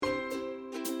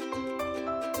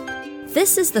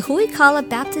This is the Huikala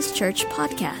Baptist Church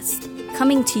podcast,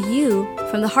 coming to you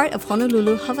from the heart of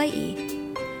Honolulu, Hawaii.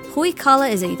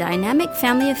 Huikala is a dynamic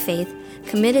family of faith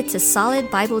committed to solid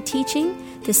Bible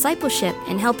teaching, discipleship,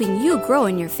 and helping you grow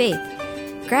in your faith.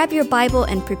 Grab your Bible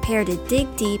and prepare to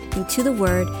dig deep into the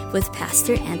Word with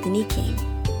Pastor Anthony King.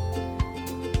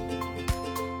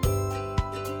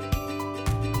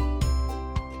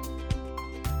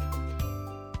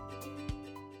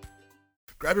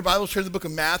 Grab your Bibles, turn to the book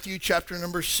of Matthew, chapter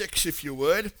number 6, if you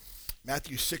would.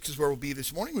 Matthew 6 is where we'll be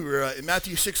this morning. We were in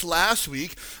Matthew 6 last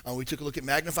week. We took a look at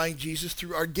magnifying Jesus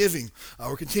through our giving.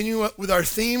 We're continuing with our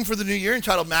theme for the new year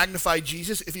entitled Magnify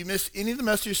Jesus. If you missed any of the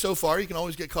messages so far, you can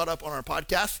always get caught up on our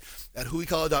podcast at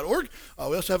huikala.org.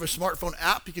 We also have a smartphone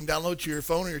app you can download to your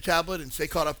phone or your tablet and stay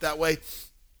caught up that way.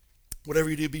 Whatever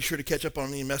you do, be sure to catch up on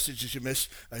any messages you missed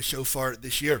so far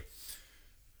this year.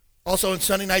 Also on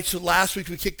Sunday nights, so last week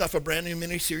we kicked off a brand new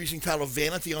mini-series entitled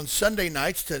Vanity on Sunday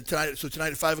nights. Tonight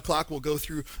at 5 o'clock we'll go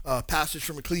through a passage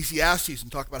from Ecclesiastes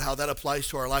and talk about how that applies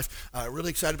to our life. Really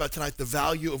excited about tonight, the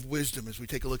value of wisdom, as we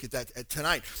take a look at that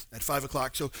tonight at 5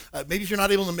 o'clock. So maybe if you're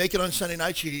not able to make it on Sunday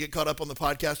nights, you can get caught up on the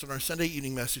podcast on our Sunday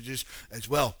evening messages as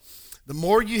well. The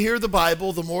more you hear the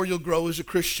Bible, the more you'll grow as a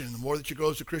Christian. The more that you grow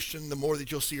as a Christian, the more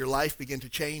that you'll see your life begin to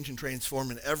change and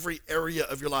transform in every area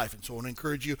of your life. And so I want to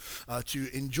encourage you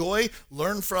to enjoy,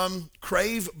 learn from,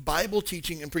 crave Bible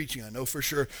teaching and preaching. I know for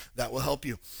sure that will help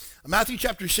you. Matthew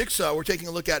chapter 6, we're taking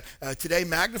a look at today,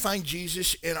 magnifying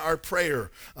Jesus in our prayer.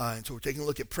 And so we're taking a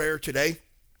look at prayer today.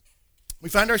 We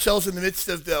find ourselves in the midst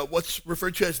of what's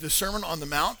referred to as the Sermon on the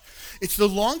Mount. It's the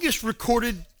longest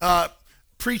recorded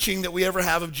preaching that we ever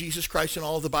have of Jesus Christ in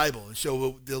all of the Bible. And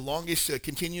so the longest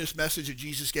continuous message that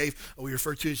Jesus gave, we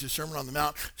refer to as the Sermon on the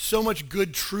Mount. So much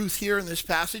good truth here in this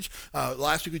passage.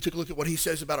 Last week we took a look at what he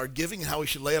says about our giving and how we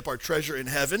should lay up our treasure in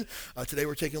heaven. Today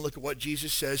we're taking a look at what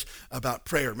Jesus says about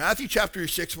prayer. Matthew chapter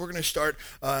 6, we're going to start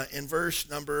in verse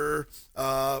number,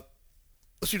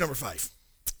 let's do number 5.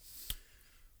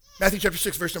 Matthew chapter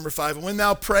 6, verse number 5. And when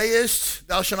thou prayest,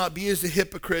 thou shalt not be as the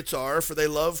hypocrites are, for they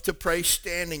love to pray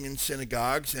standing in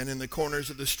synagogues and in the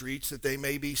corners of the streets, that they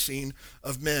may be seen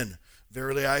of men.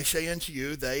 Verily I say unto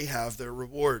you, they have their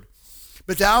reward.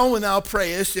 But thou, when thou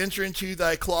prayest, enter into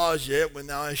thy closet, when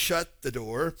thou hast shut the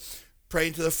door, pray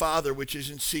unto the Father which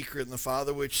is in secret, and the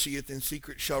Father which seeth in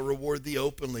secret shall reward thee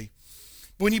openly.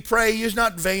 When you pray, use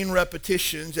not vain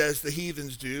repetitions as the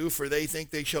heathens do, for they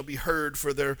think they shall be heard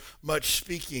for their much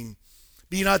speaking.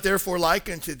 Be not therefore like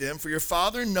unto them, for your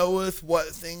Father knoweth what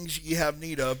things ye have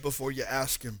need of before ye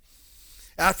ask him.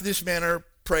 After this manner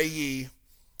pray ye,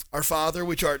 Our Father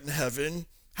which art in heaven,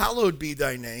 hallowed be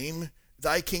thy name,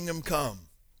 thy kingdom come.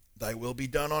 Thy will be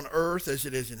done on earth as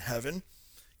it is in heaven.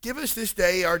 Give us this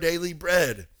day our daily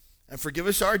bread, and forgive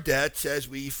us our debts as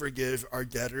we forgive our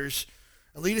debtors.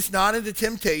 And lead us not into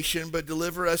temptation, but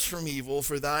deliver us from evil.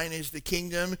 For thine is the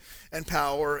kingdom and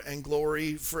power and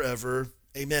glory forever.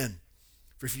 Amen.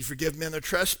 For if you forgive men their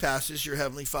trespasses, your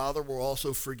heavenly Father will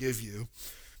also forgive you.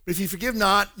 But if you forgive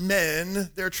not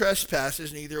men their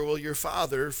trespasses, neither will your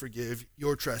Father forgive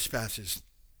your trespasses.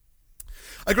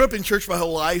 I grew up in church my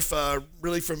whole life,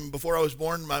 really from before I was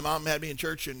born. My mom had me in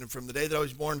church, and from the day that I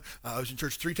was born, I was in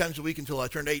church 3 times a week until I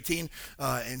turned 18.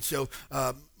 And so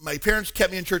my parents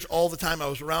kept me in church all the time. I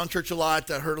was around church a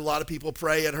lot. I heard a lot of people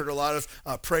pray. I'd heard a lot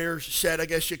of prayers said, I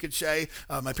guess you could say.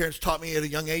 My parents taught me at a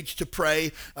young age to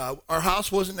pray. Our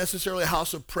house wasn't necessarily a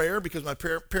house of prayer because my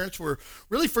parents were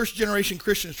really first-generation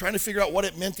Christians trying to figure out what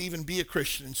it meant to even be a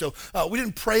Christian. And so we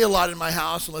didn't pray a lot in my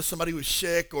house unless somebody was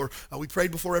sick, or we prayed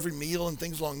before every meal and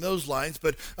things along those lines.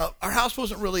 But our house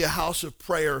wasn't really a house of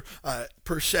prayer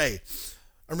per se.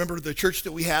 I remember the church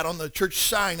that we had on the church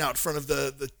sign out front of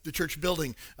the church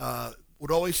building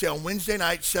would always say on Wednesday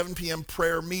night, 7 p.m.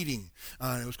 prayer meeting.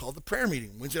 It was called the prayer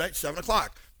meeting, Wednesday night, 7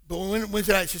 o'clock. But when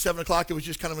Wednesday nights at 7 o'clock, it was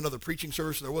just kind of another preaching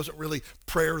service. So there wasn't really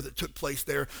prayer that took place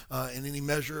there in any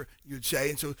measure, you'd say.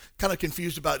 And so kind of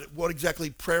confused about what exactly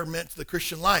prayer meant to the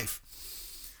Christian life.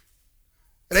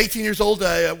 At 18 years old,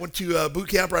 I went to boot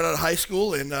camp right out of high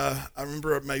school, and I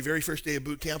remember my very first day of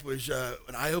boot camp was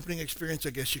an eye-opening experience, I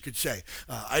guess you could say.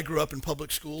 I grew up in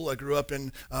public school. I grew up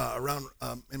in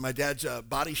my dad's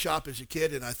body shop as a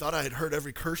kid, and I thought I had heard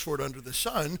every curse word under the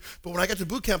sun. But when I got to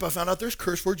boot camp, I found out there's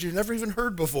curse words you've never even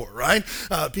heard before, right?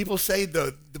 People say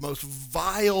the most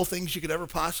vile things you could ever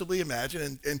possibly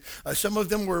imagine, and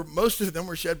most of them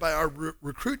were said by our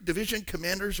recruit division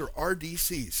commanders, or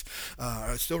RDCs.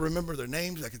 I still remember their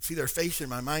names names. I could see their face in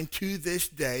my mind to this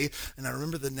day. And I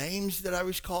remember the names that I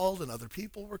was called and other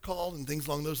people were called and things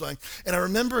along those lines. And I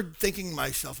remember thinking to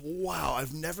myself, wow,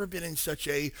 I've never been in such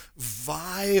a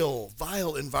vile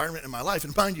environment in my life.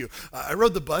 And mind you, I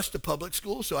rode the bus to public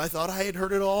school, so I thought I had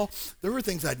heard it all. There were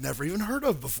things I'd never even heard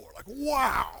of before. Like,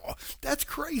 wow, that's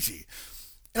crazy.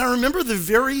 And I remember the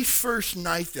very first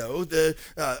night, though,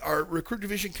 our recruit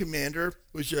division commander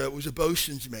was a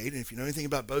bosun's mate. And if you know anything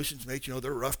about bosun's mates, you know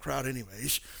they're a rough crowd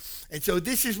anyways. And so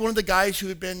this is one of the guys who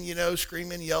had been,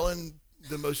 screaming, yelling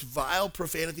the most vile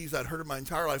profanities I'd heard in my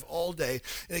entire life all day.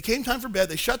 And it came time for bed.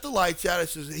 They shut the lights out.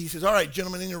 He says, all right,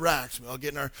 gentlemen, in your racks. We all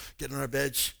get in our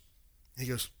beds. And he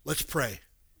goes, let's pray.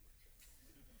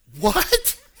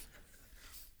 What?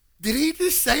 Did he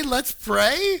just say, let's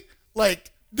pray?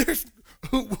 Like, there's...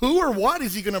 Who or what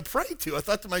is he going to pray to? I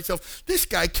thought to myself, this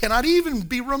guy cannot even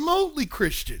be remotely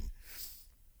Christian.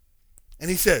 And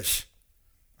he says,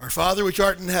 our Father which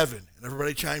art in heaven. And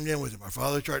everybody chimed in with him. Our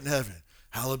Father which art in heaven,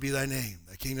 hallowed be thy name,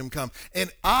 thy kingdom come.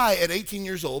 And I, at 18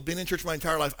 years old, been in church my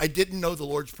entire life, I didn't know the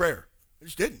Lord's Prayer. I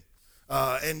just didn't.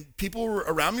 And people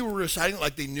around me were reciting it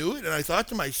like they knew it. And I thought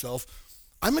to myself,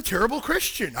 I'm a terrible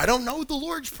Christian. I don't know the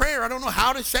Lord's Prayer. I don't know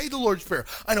how to say the Lord's Prayer.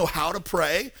 I know how to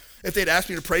pray. If they'd asked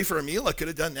me to pray for a meal, I could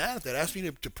have done that. If they'd asked me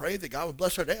to pray that God would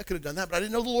bless our day, I could have done that. But I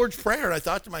didn't know the Lord's Prayer. And I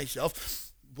thought to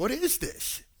myself, what is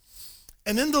this?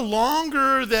 And then the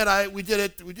longer that we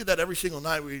did that every single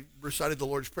night. We recited the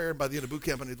Lord's Prayer. And by the end of boot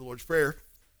camp, I did the Lord's Prayer.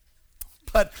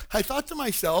 But I thought to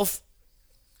myself,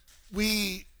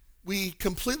 we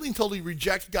completely and totally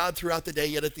reject God throughout the day,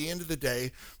 yet at the end of the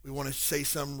day, we want to say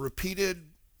some repeated,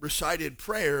 recited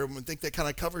prayer and we think that kind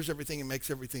of covers everything and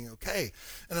makes everything okay.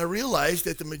 And I realized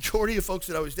that the majority of folks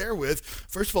that I was there with,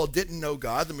 first of all, didn't know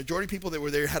God. The majority of people that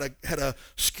were there had a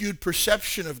skewed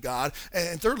perception of God.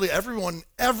 And thirdly, everyone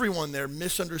there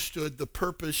misunderstood the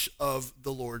purpose of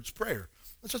the Lord's Prayer.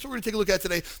 That's what we're going to take a look at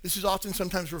today. This is often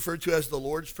sometimes referred to as the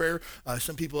Lord's Prayer.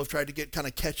 Some people have tried to get kind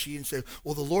of catchy and say,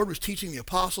 well, the Lord was teaching the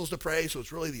apostles to pray, so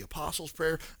it's really the Apostles'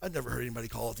 Prayer. I've never heard anybody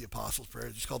call it the Apostles' Prayer.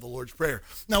 It's just called the Lord's Prayer.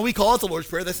 Now, we call it the Lord's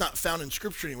Prayer. That's not found in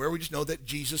Scripture anywhere. We just know that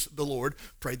Jesus, the Lord,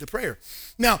 prayed the prayer.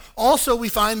 Now, also we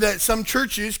find that some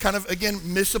churches kind of, again,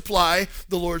 misapply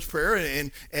the Lord's Prayer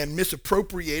and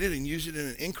misappropriate it and use it in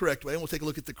an incorrect way. And we'll take a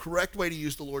look at the correct way to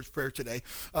use the Lord's Prayer today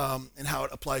and how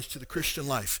it applies to the Christian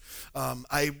life.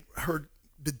 I heard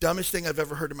the dumbest thing I've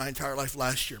ever heard in my entire life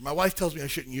last year. My wife tells me I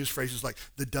shouldn't use phrases like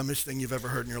the dumbest thing you've ever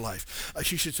heard in your life.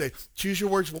 She should say, choose your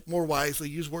words more wisely.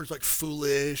 Use words like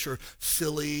foolish or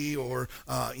silly or,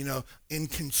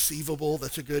 inconceivable.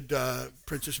 That's a good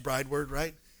Princess Bride word,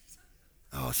 right?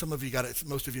 Oh, some of you got it.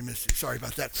 Most of you missed it. Sorry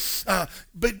about that.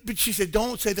 But she said,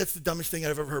 don't say that's the dumbest thing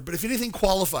I've ever heard. But if anything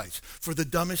qualifies for the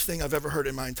dumbest thing I've ever heard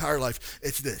in my entire life,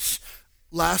 it's this.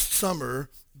 Last summer,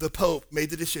 the Pope made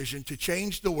the decision to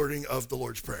change the wording of the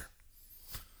Lord's Prayer.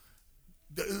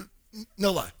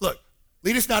 No lie. Look,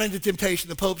 lead us not into temptation.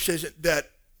 The Pope says that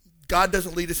God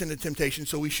doesn't lead us into temptation,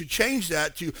 so we should change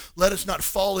that to let us not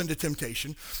fall into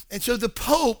temptation. And so the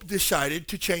Pope decided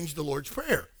to change the Lord's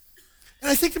Prayer. And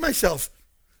I think to myself,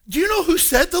 do you know who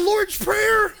said the Lord's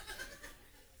Prayer?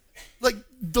 Like,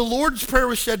 the Lord's Prayer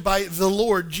was said by the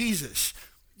Lord Jesus.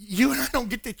 You and I don't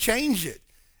get to change it.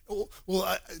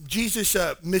 Well, Jesus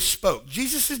misspoke.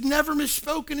 Jesus has never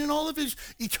misspoken in all of his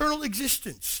eternal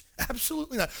existence.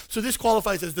 Absolutely not. So this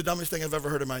qualifies as the dumbest thing I've ever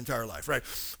heard in my entire life, right?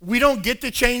 We don't get to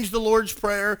change the Lord's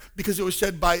Prayer because it was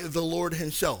said by the Lord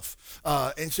himself.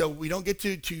 And so we don't get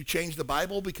to change the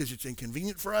Bible because it's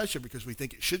inconvenient for us or because we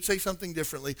think it should say something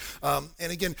differently.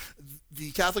 And again,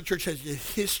 the Catholic Church has a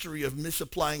history of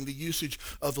misapplying the usage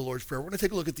of the Lord's Prayer. We're going to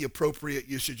take a look at the appropriate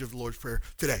usage of the Lord's Prayer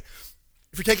today.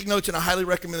 If you're taking notes, and I highly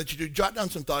recommend that you do, jot down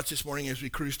some thoughts this morning as we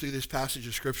cruise through this passage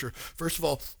of Scripture. First of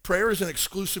all, prayer is an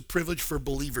exclusive privilege for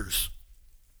believers.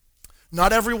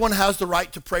 Not everyone has the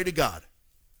right to pray to God.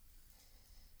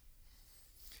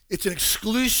 It's an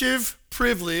exclusive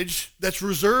privilege that's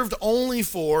reserved only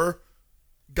for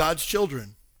God's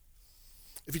children.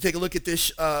 If you take a look at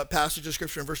this passage of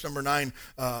Scripture in verse number 9,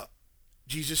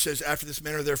 Jesus says, after this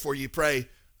manner, therefore, ye pray,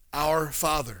 our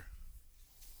Father.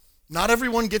 Not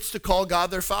everyone gets to call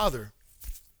God their Father.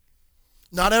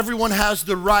 Not everyone has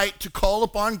the right to call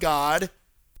upon God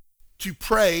to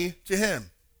pray to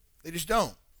him. They just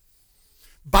don't.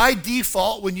 By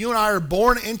default, when you and I are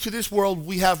born into this world,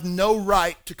 we have no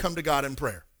right to come to God in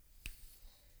prayer.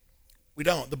 We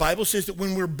don't. The Bible says that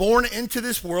when we're born into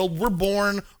this world, we're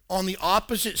born on the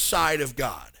opposite side of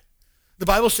God. The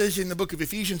Bible says in the book of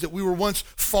Ephesians that we were once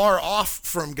far off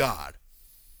from God.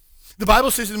 The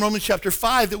Bible says in Romans chapter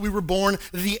 5 that we were born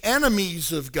the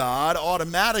enemies of God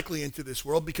automatically into this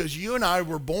world because you and I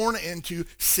were born into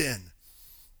sin.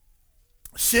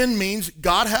 Sin means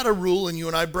God had a rule and you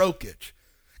and I broke it.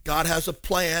 God has a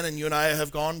plan and you and I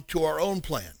have gone to our own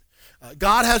plan.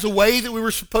 God has a way that we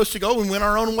were supposed to go and went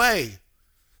our own way.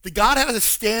 That God has a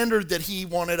standard that he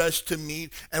wanted us to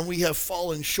meet, and we have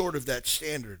fallen short of that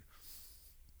standard.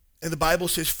 And the Bible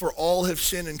says, for all have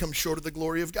sinned and come short of the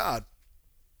glory of God.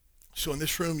 So in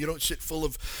this room, you don't sit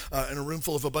in a room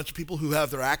full of a bunch of people who have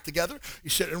their act together.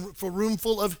 You sit in a room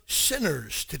full of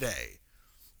sinners today.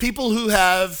 People who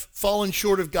have fallen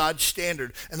short of God's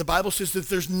standard. And the Bible says that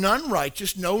there's none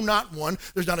righteous, no, not one.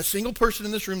 There's not a single person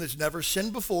in this room that's never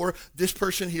sinned before, this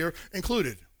person here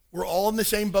included. We're all in the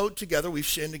same boat together. We've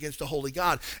sinned against a holy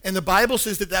God. And the Bible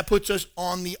says that that puts us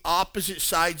on the opposite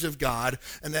sides of God,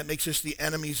 and that makes us the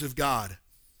enemies of God.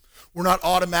 We're not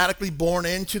automatically born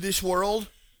into this world,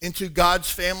 into God's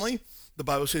family. The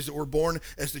Bible says that we're born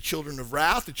as the children of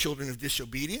wrath, the children of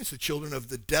disobedience, the children of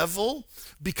the devil,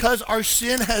 because our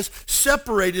sin has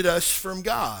separated us from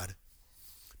God.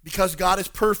 Because God is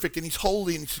perfect and he's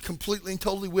holy and he's completely and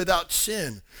totally without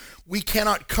sin. We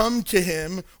cannot come to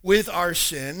him with our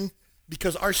sin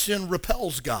because our sin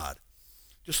repels God.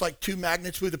 Just like two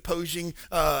magnets with opposing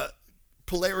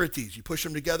polarities. You push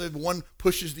them together, one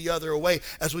pushes the other away.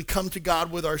 As we come to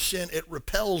God with our sin, it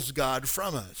repels God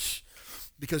from us.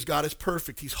 Because God is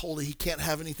perfect, he's holy, he can't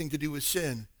have anything to do with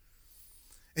sin.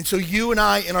 And so you and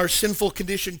I, in our sinful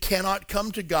condition, cannot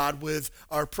come to God with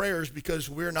our prayers because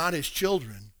we're not his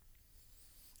children.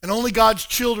 And only God's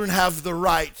children have the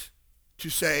right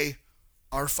to say,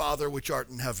 Our Father which art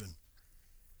in heaven.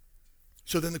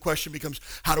 So then the question becomes,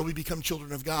 how do we become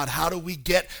children of God? How do we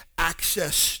get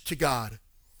access to God?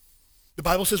 The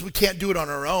Bible says we can't do it on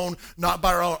our own, not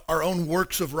by our own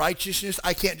works of righteousness.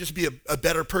 I can't just be a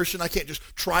better person. I can't just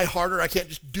try harder. I can't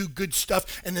just do good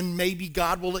stuff and then maybe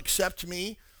God will accept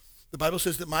me. The Bible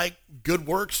says that my good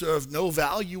works are of no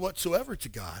value whatsoever to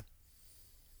God.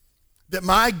 That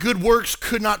my good works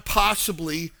could not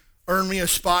possibly earn me a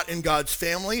spot in God's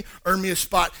family, earn me a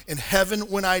spot in heaven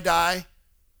when I die.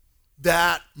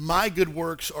 That my good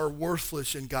works are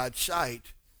worthless in God's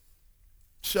sight.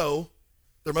 So,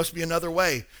 there must be another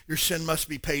way. Your sin must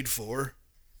be paid for.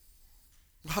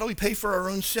 How do we pay for our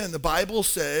own sin? The Bible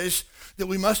says that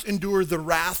we must endure the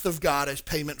wrath of God as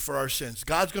payment for our sins.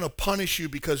 God's going to punish you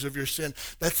because of your sin.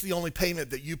 That's the only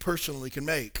payment that you personally can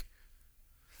make.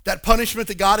 That punishment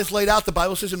that God has laid out, the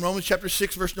Bible says in Romans chapter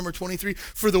 6, verse number 23,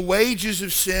 for the wages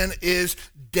of sin is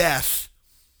death.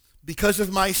 Because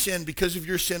of my sin, because of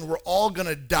your sin, we're all going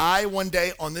to die one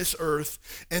day on this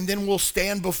earth, and then we'll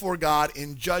stand before God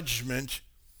in judgment.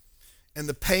 And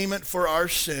the payment for our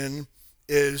sin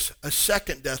is a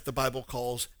second death the Bible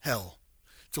calls hell.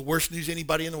 It's the worst news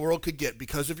anybody in the world could get.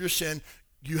 Because of your sin,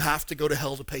 you have to go to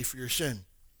hell to pay for your sin.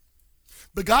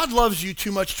 But God loves you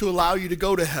too much to allow you to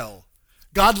go to hell.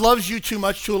 God loves you too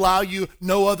much to allow you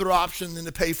no other option than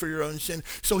to pay for your own sin.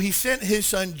 So he sent his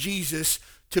son Jesus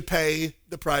to pay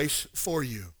the price for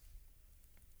you.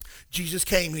 Jesus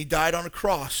came, he died on a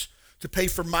cross to pay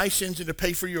for my sins and to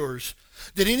pay for yours.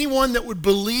 That anyone that would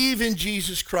believe in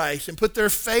Jesus Christ and put their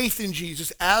faith in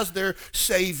Jesus as their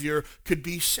Savior could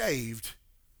be saved.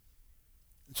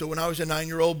 And so when I was a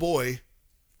 9-year-old boy,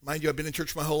 mind you, I've been in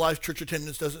church my whole life. Church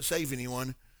attendance doesn't save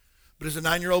anyone. But as a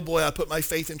 9-year-old boy, I put my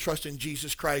faith and trust in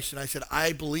Jesus Christ, and I said,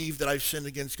 I believe that I've sinned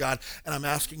against God, and I'm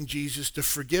asking Jesus to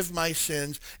forgive my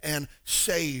sins and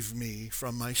save me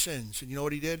from my sins. And you know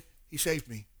what he did? He saved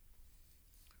me.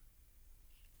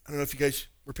 I don't know if you guys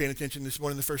were paying attention this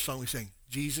morning, the first song we sang.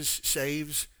 Jesus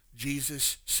saves,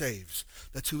 Jesus saves.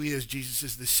 That's who he is. Jesus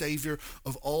is the Savior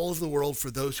of all of the world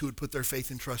for those who would put their faith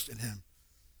and trust in him.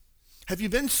 Have you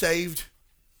been saved?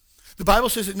 The Bible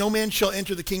says that no man shall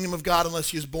enter the kingdom of God unless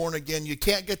he is born again. You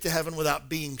can't get to heaven without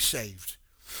being saved.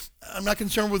 I'm not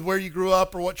concerned with where you grew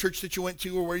up or what church that you went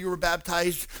to or where you were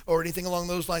baptized or anything along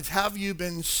those lines. Have you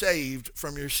been saved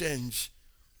from your sins?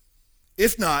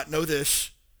 If not, know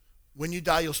this. When you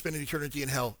die, you'll spend an eternity in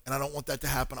hell, and I don't want that to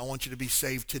happen. I want you to be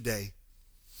saved today.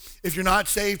 If you're not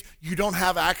saved, you don't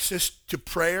have access to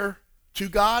prayer to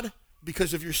God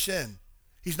because of your sin.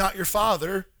 He's not your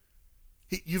father.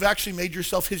 You've actually made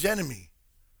yourself his enemy.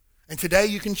 And today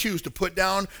you can choose to put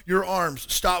down your arms,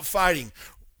 stop fighting,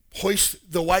 hoist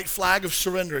the white flag of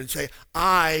surrender and say,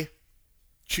 I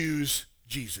choose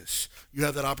Jesus. You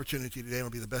have that opportunity today. It'll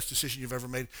be the best decision you've ever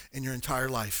made in your entire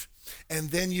life. And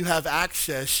then you have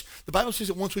access. The Bible says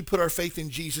that once we put our faith in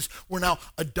Jesus, we're now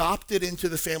adopted into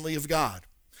the family of God.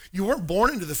 You weren't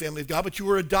born into the family of God, but you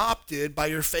were adopted by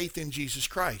your faith in Jesus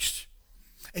Christ.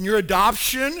 And your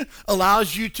adoption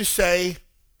allows you to say,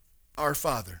 our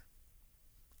Father.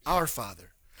 Our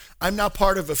Father. I'm now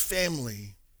part of a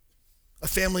family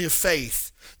of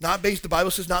faith. Not based, the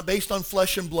Bible says, not based on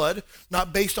flesh and blood,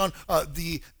 not based on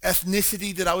the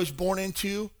ethnicity that I was born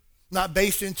into, not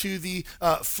based into the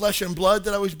flesh and blood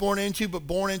that I was born into, but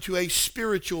born into a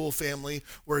spiritual family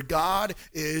where God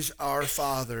is our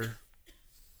Father.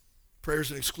 Prayer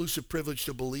is an exclusive privilege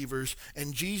to believers,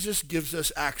 and Jesus gives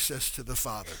us access to the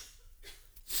Father.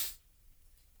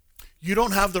 You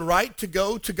don't have the right to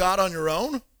go to God on your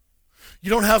own. You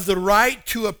don't have the right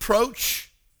to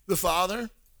approach the Father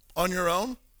on your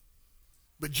own,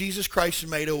 but Jesus Christ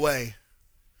made a way.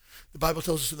 The Bible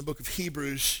tells us in the book of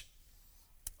Hebrews,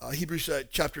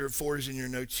 chapter 4 is in your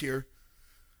notes here.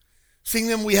 Seeing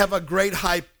them, we have a great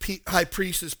high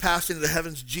priest that's passed into the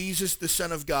heavens, Jesus, the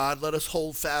Son of God. Let us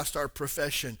hold fast our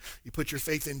profession. You put your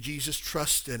faith in Jesus,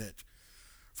 trust in it.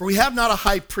 For we have not a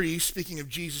high priest, speaking of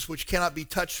Jesus, which cannot be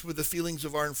touched with the feelings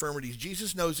of our infirmities.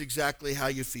 Jesus knows exactly how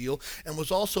you feel and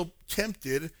was also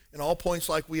tempted in all points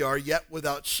like we are, yet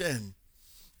without sin.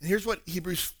 And here's what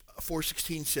Hebrews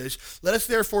 4:16 says. Let us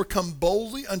therefore come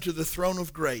boldly unto the throne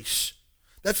of grace.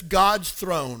 That's God's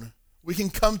throne. We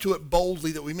can come to it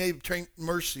boldly that we may obtain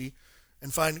mercy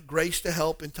and find grace to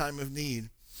help in time of need.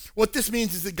 What this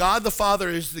means is that God the Father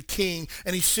is the king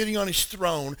and he's sitting on his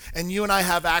throne, and you and I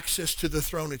have access to the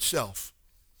throne itself.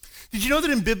 Did you know that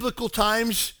in biblical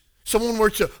times, someone were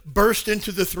to burst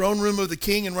into the throne room of the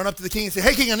king and run up to the king and say,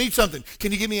 hey king, I need something.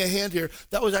 Can you give me a hand here?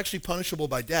 That was actually punishable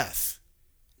by death.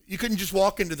 You couldn't just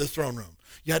walk into the throne room.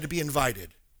 You had to be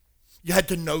invited. You had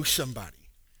to know somebody.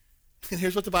 And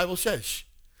here's what the Bible says.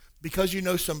 Because you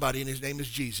know somebody and his name is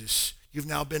Jesus, you've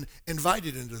now been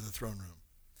invited into the throne room.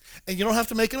 And you don't have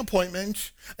to make an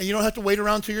appointment, and you don't have to wait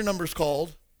around till your number's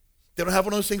called. They don't have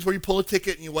one of those things where you pull a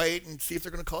ticket and you wait and see if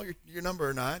they're going to call your number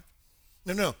or not.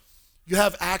 No. You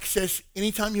have access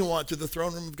anytime you want to the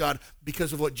throne room of God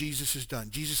because of what Jesus has done.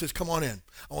 Jesus says, come on in.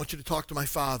 I want you to talk to my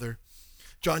Father.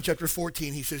 John chapter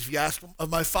 14, he says, if you ask of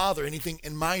my Father anything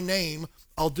in my name,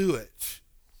 I'll do it.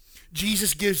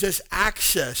 Jesus gives us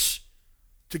access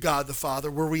to God the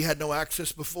Father where we had no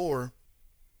access before.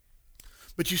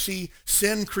 But you see,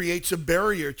 sin creates a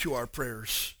barrier to our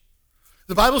prayers.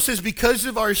 The Bible says because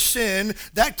of our sin,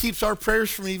 that keeps our prayers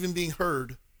from even being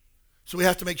heard. So we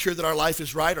have to make sure that our life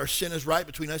is right, our sin is right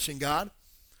between us and God.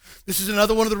 This is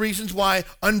another one of the reasons why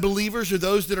unbelievers or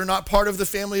those that are not part of the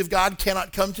family of God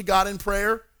cannot come to God in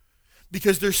prayer,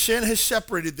 because their sin has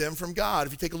separated them from God.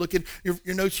 If you take a look at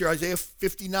your notes here, Isaiah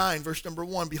 59, verse number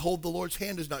 1, behold, the Lord's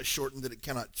hand is not shortened that it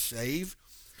cannot save,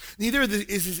 neither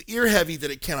is his ear heavy that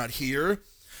it cannot hear.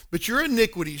 But your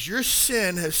iniquities, your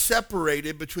sin has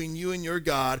separated between you and your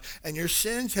God, and your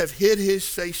sins have hid his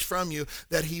face from you,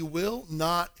 that he will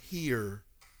not hear.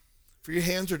 For your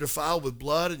hands are defiled with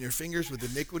blood, and your fingers with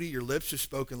iniquity. Your lips have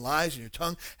spoken lies, and your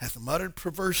tongue hath muttered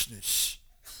perverseness.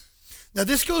 Now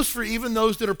this goes for even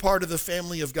those that are part of the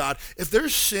family of God. If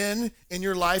there's sin in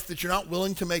your life that you're not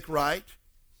willing to make right,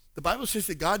 the Bible says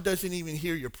that God doesn't even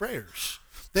hear your prayers.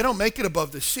 They don't make it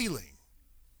above the ceiling,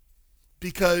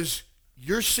 because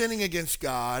you're sinning against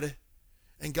God,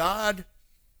 and God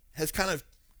has kind of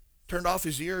turned off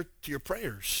his ear to your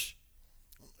prayers.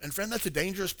 And friend, that's a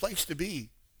dangerous place to be.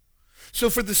 So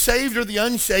for the saved or the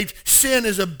unsaved, sin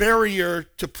is a barrier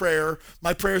to prayer.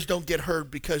 My prayers don't get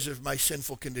heard because of my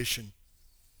sinful condition.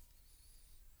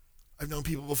 I've known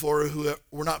people before who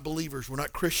were not believers, were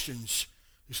not Christians,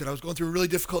 who said, I was going through a really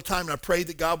difficult time, and I prayed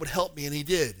that God would help me, and he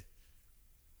did.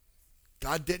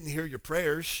 God didn't hear your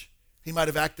prayers. He might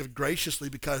have acted graciously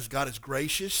because God is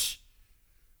gracious,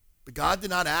 but God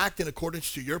did not act in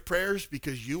accordance to your prayers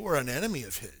because you were an enemy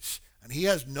of his, and he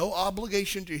has no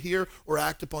obligation to hear or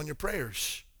act upon your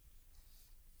prayers.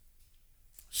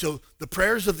 So the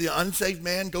prayers of the unsaved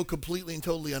man go completely and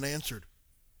totally unanswered.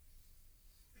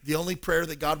 The only prayer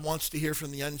that God wants to hear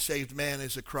from the unsaved man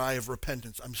is a cry of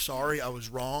repentance. I'm sorry, I was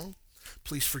wrong.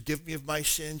 Please forgive me of my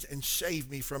sins and save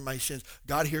me from my sins.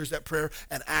 God hears that prayer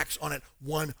and acts on it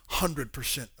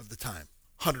 100% of the time.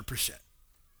 100%.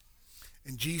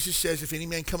 And Jesus says, if any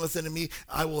man cometh unto me,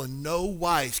 I will in no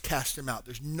wise cast him out.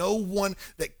 There's no one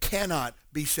that cannot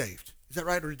be saved. Is that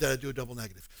right, or did I do a double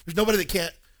negative? There's nobody that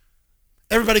can't.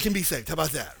 Everybody can be saved. How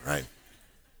about that, right?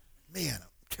 Man, I'm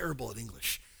terrible at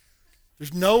English.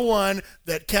 There's no one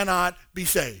that cannot be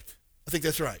saved. I think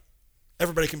that's right.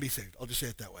 Everybody can be saved. I'll just say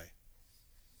it that way.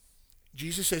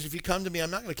 Jesus says, if you come to me,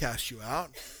 I'm not going to cast you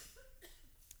out.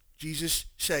 Jesus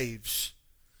saves.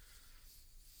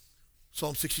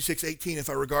 Psalm 66:18,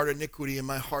 if I regard iniquity in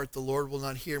my heart, the Lord will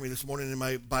not hear me. This morning in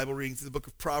my Bible reading through the book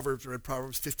of Proverbs, I read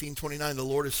Proverbs 15:29. The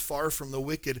Lord is far from the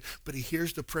wicked, but he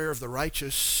hears the prayer of the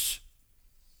righteous.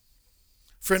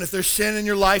 Friend, if there's sin in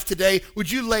your life today, would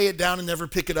you lay it down and never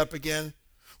pick it up again?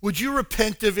 Would you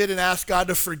repent of it and ask God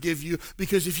to forgive you?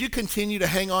 Because if you continue to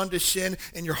hang on to sin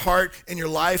in your heart and your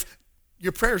life,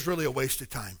 your prayer is really a waste of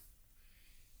time.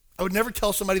 I would never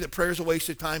tell somebody that prayer is a waste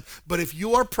of time, but if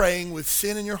you are praying with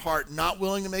sin in your heart, not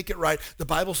willing to make it right, the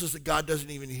Bible says that God doesn't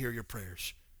even hear your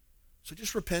prayers. So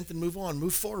just repent and move on,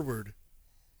 move forward.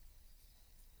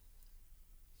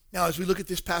 Now, as we look at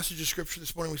this passage of Scripture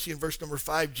this morning, we see in verse number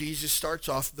 5, Jesus starts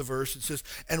off the verse and says,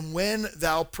 and when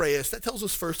thou prayest. That tells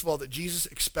us, first of all, that Jesus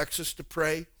expects us to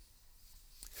pray.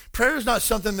 Prayer is not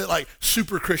something that like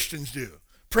super Christians do.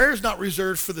 Prayer is not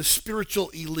reserved for the spiritual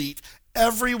elite.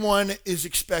 Everyone is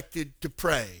expected to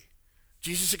pray.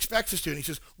 Jesus expects us to, and he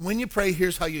says, when you pray,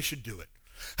 here's how you should do it.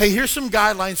 Hey, here's some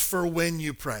guidelines for when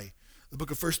you pray. The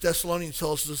book of 1 Thessalonians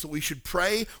tells us that we should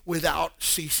pray without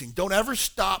ceasing. Don't ever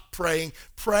stop praying.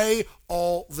 Pray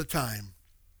all the time.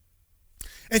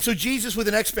 And so Jesus, with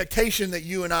an expectation that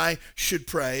you and I should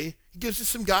pray, he gives us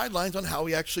some guidelines on how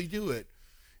we actually do it.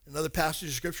 In another passage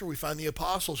of Scripture, we find the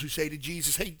apostles who say to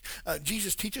Jesus, hey,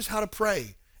 Jesus, teach us how to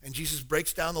pray. And Jesus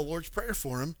breaks down the Lord's Prayer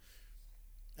for him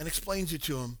and explains it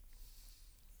to him.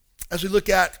 As we look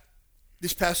at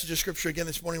this passage of Scripture again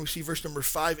this morning, we see verse number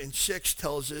 5 and 6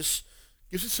 tells us,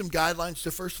 gives us some guidelines to,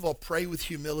 first of all, pray with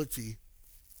humility.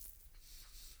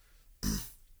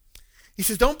 He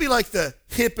says, don't be like the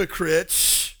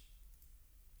hypocrites.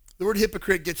 The word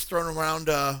hypocrite gets thrown around,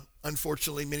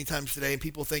 unfortunately, many times today, and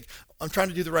people think, I'm trying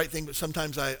to do the right thing, but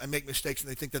sometimes I make mistakes,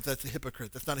 and they think that that's a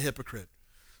hypocrite. That's not a hypocrite.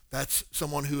 That's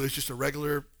someone who is just a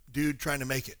regular dude trying to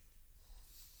make it.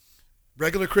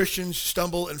 Regular Christians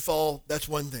stumble and fall. That's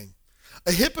one thing.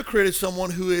 A hypocrite is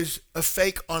someone who is a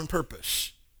fake on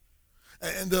purpose.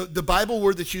 And the Bible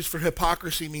word that's used for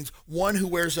hypocrisy means one who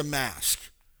wears a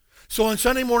mask. So on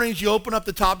Sunday mornings, you open up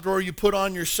the top drawer, you put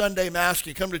on your Sunday mask,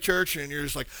 you come to church, and you're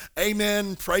just like,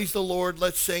 amen, praise the Lord,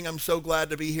 let's sing, I'm so glad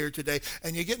to be here today.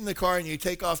 And you get in the car and you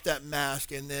take off that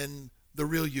mask, and then the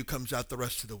real you comes out the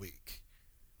rest of the week.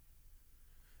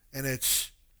 And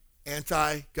it's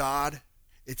anti-God,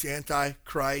 it's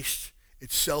anti-Christ,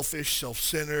 it's selfish,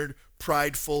 self-centered,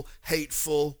 prideful,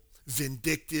 hateful,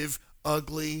 vindictive,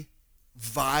 ugly,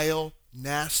 vile,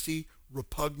 nasty,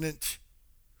 repugnant.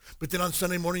 But then on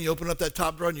Sunday morning, you open up that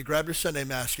top drawer and you grab your Sunday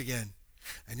mask again.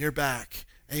 And you're back.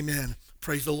 Amen.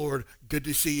 Praise the Lord. Good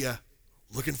to see you.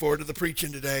 Looking forward to the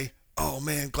preaching today. Oh,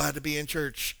 man, glad to be in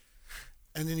church.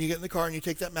 And then you get in the car and you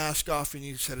take that mask off and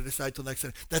you set it aside till next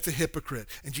Sunday. That's a hypocrite.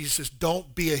 And Jesus says,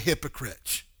 don't be a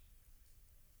hypocrite.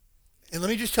 And let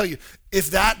me just tell you,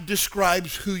 if that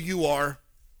describes who you are,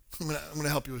 I'm going to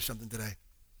help you with something today.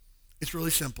 It's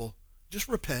really simple. Just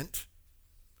repent.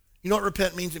 You know what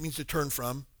repent means? It means to turn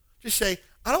from. Just say,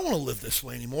 I don't want to live this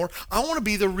way anymore. I want to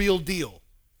be the real deal.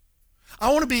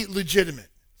 I want to be legitimate.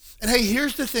 And hey,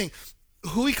 here's the thing.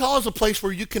 Who we call is a place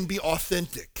where you can be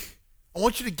authentic. I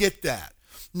want you to get that.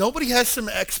 Nobody has some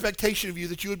expectation of you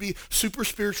that you would be super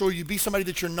spiritual or you'd be somebody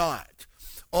that you're not.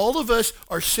 All of us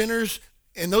are sinners,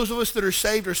 and those of us that are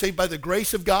saved by the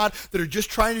grace of God that are just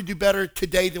trying to do better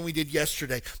today than we did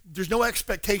yesterday. There's no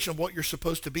expectation of what you're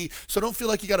supposed to be, so don't feel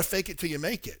like you got to fake it till you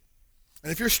make it.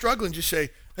 And if you're struggling, just say,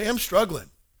 hey, I'm struggling.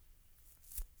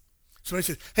 Somebody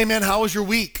says, hey, man, how was your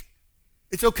week?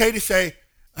 It's okay to say,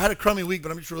 I had a crummy week,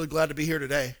 but I'm just really glad to be here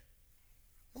today.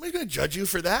 Nobody's going to judge you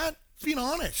for that. It's being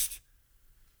honest.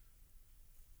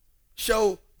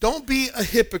 So don't be a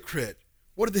hypocrite.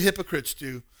 What did the hypocrites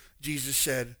do? Jesus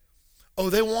said, oh,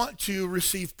 they want to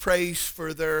receive praise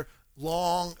for their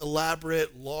long,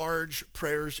 elaborate, large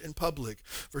prayers in public.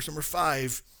 Verse number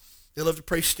 5, they love to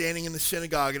pray standing in the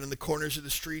synagogue and in the corners of the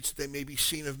streets that they may be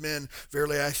seen of men.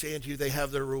 Verily I say unto you, they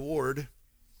have their reward.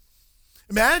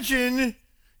 Imagine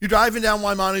you're driving down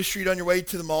Waimanalo Street on your way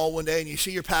to the mall one day and you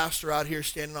see your pastor out here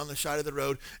standing on the side of the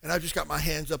road, and I've just got my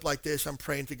hands up like this. I'm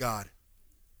praying to God.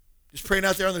 Just praying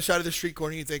out there on the side of the street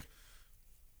corner. You think,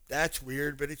 that's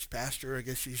weird, but it's pastor. I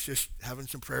guess he's just having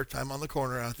some prayer time on the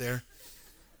corner out there.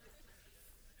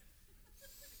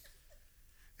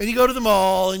 And you go to the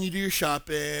mall and you do your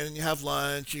shopping and you have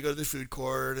lunch, you go to the food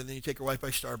court, and then you take your wife by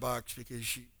Starbucks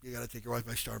because you got to take your wife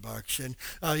by Starbucks. And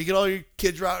you get all your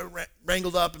kids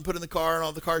wrangled up and put in the car and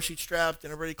all the car seats strapped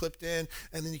and everybody clipped in.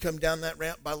 And then you come down that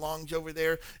ramp by Long's over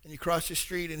there and you cross the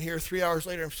street, and here 3 hours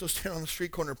later I'm still standing on the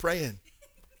street corner praying.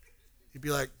 You'd be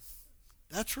like,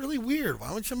 that's really weird.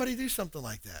 Why would somebody do something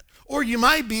like that? Or you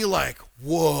might be like,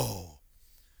 whoa,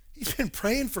 he's been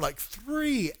praying for like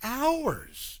 3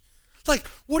 hours. Like,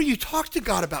 what do you talk to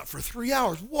God about for 3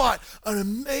 hours? What an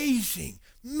amazing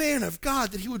man of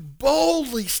God that he would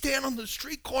boldly stand on the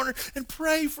street corner and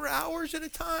pray for hours at a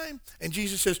time. And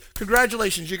Jesus says,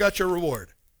 congratulations, you got your reward.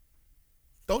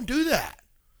 Don't do that.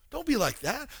 Don't be like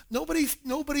that. Nobody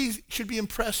should be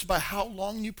impressed by how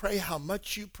long you pray, how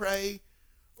much you pray,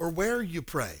 or where you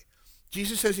pray.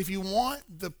 Jesus says, if you want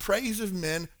the praise of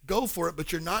men, go for it,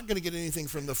 but you're not going to get anything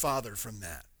from the Father from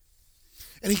that.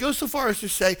 And he goes so far as to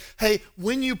say, hey,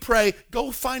 when you pray,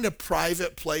 go find a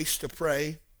private place to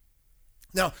pray.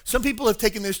 Now, some people have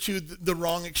taken this to the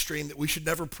wrong extreme, that we should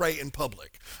never pray in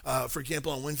public. For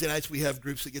example, on Wednesday nights, we have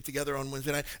groups that get together on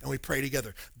Wednesday night and we pray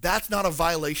together. That's not a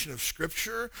violation of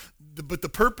Scripture, but the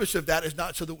purpose of that is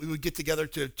not so that we would get together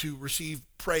to receive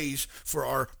praise for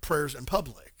our prayers in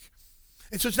public.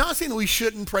 And so it's not saying that we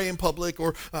shouldn't pray in public,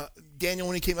 or Daniel,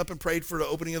 when he came up and prayed for the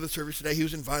opening of the service today, he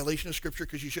was in violation of Scripture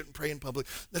because you shouldn't pray in public.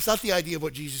 That's not the idea of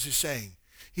what Jesus is saying.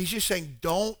 He's just saying,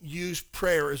 don't use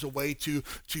prayer as a way to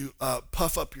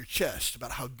puff up your chest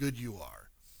about how good you are.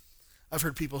 I've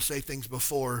heard people say things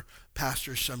before.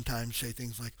 Pastors sometimes say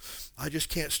things like, I just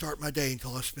can't start my day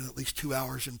until I spend at least 2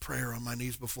 hours in prayer on my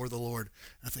knees before the Lord.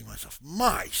 And I think to myself,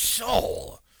 my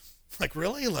soul. Like,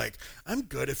 really? Like, I'm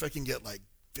good if I can get like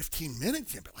 15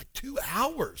 minutes in, but like 2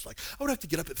 hours. Like, I would have to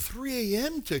get up at 3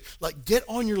 a.m. to like get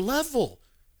on your level.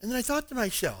 And then I thought to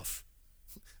myself,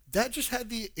 that just had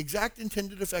the exact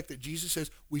intended effect that Jesus says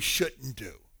we shouldn't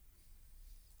do.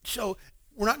 So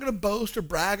we're not going to boast or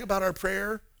brag about our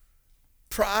prayer.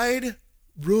 Pride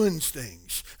ruins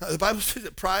things. The Bible says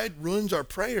that pride ruins our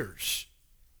prayers.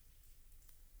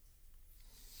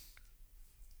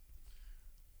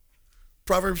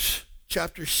 Proverbs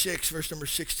chapter 6, verse number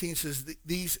 16 says,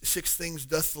 these 6 things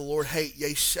doth the Lord hate,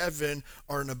 yea, 7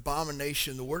 are an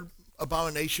abomination. The word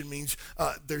abomination means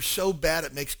they're so bad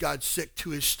it makes God sick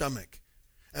to his stomach.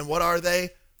 And what are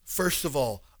they? First of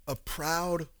all, a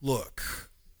proud look.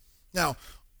 Now,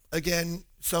 again,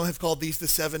 some have called these the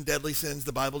 7 deadly sins.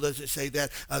 The Bible doesn't say that.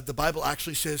 The Bible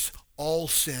actually says all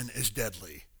sin is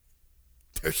deadly.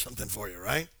 There's something for you,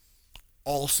 right?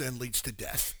 All sin leads to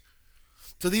death.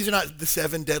 So these are not the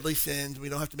 7 deadly sins. We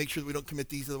don't have to make sure that we don't commit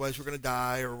these, otherwise we're going to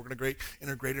die, or we're going to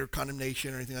enter greater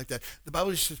condemnation or anything like that. The Bible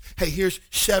just says, hey, here's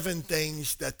 7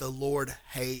 things that the Lord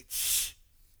hates.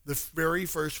 The very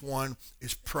first one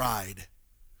is pride.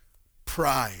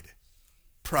 Pride.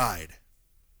 Pride.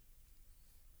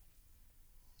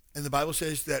 And the Bible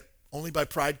says that only by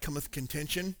pride cometh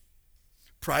contention.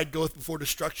 Pride goeth before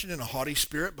destruction, and a haughty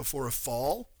spirit before a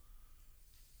fall.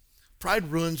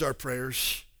 Pride ruins our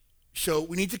prayers. So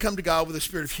we need to come to God with a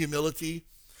spirit of humility.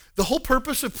 The whole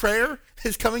purpose of prayer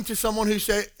is coming to someone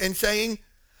and saying,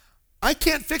 I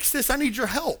can't fix this, I need your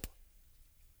help.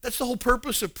 That's the whole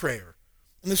purpose of prayer.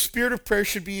 And the spirit of prayer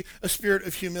should be a spirit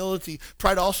of humility.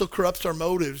 Pride also corrupts our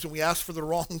motives, and we ask for the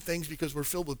wrong things because we're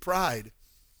filled with pride.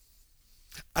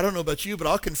 I don't know about you, but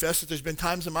I'll confess that there's been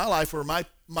times in my life where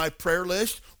my prayer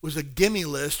list was a gimme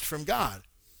list from God.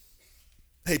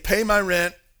 Hey, pay my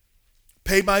rent,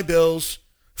 pay my bills,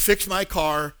 fix my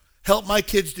car, help my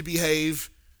kids to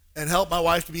behave, and help my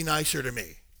wife to be nicer to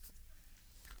me.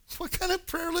 What kind of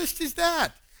prayer list is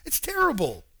that? It's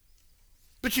terrible.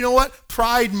 But you know what?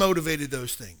 Pride motivated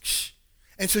those things.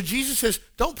 And so Jesus says,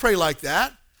 don't pray like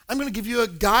that. I'm going to give you a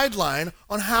guideline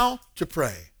on how to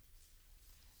pray.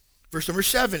 Verse number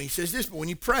 7, he says this, but when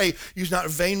you pray, use not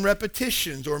vain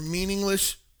repetitions or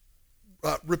meaningless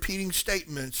repeating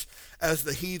statements as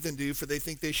the heathen do, for they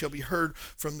think they shall be heard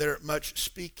from their much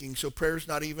speaking. So prayer is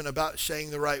not even about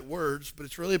saying the right words, but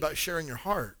it's really about sharing your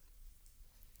heart.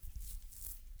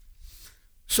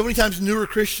 So many times newer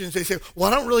Christians, they say,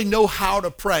 well, I don't really know how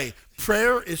to pray.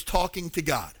 Prayer is talking to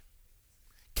God.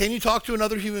 Can you talk to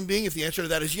another human being? If the answer to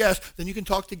that is yes, then you can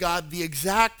talk to God the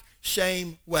exact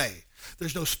same way.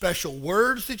 There's no special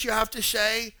words that you have to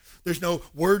say. There's no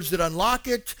words that unlock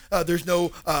it. There's no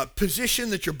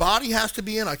position that your body has to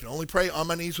be in. I can only pray on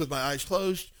my knees with my eyes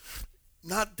closed.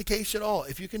 Not the case at all.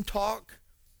 If you can talk,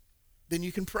 then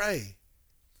you can pray.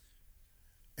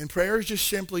 And prayer is just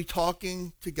simply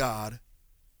talking to God.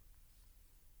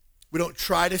 We don't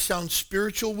try to sound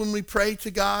spiritual when we pray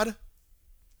to God.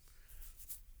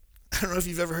 I don't know if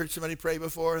you've ever heard somebody pray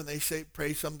before and they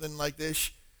pray something like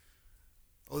this.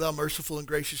 O thou merciful and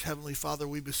gracious Heavenly Father,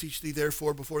 we beseech thee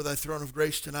therefore before thy throne of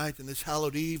grace tonight in this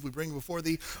hallowed eve. We bring before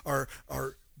thee our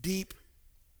deep,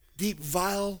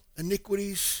 vile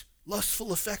iniquities,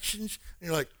 lustful affections. And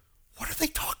you're like, what are they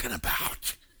talking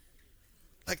about?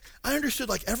 Like, I understood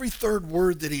like every third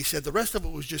word that he said. The rest of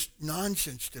it was just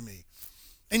nonsense to me.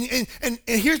 And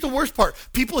here's the worst part.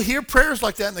 People hear prayers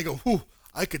like that and they go, whew,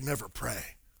 I could never pray.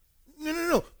 No.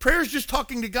 No. Prayer is just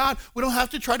talking to God. We don't have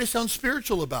to try to sound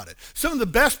spiritual about it. Some of the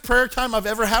best prayer time I've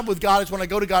ever had with God is when I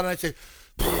go to God and I say,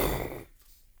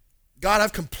 God,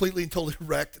 I've completely and totally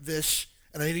wrecked this,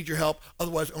 and I need your help.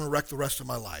 Otherwise, I'm going to wreck the rest of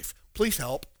my life. Please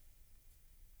help.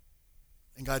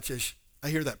 And God says, I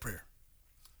hear that prayer.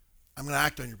 I'm going to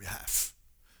act on your behalf.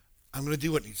 I'm going to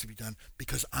do what needs to be done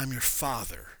because I'm your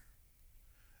Father,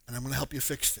 and I'm going to help you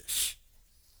fix this.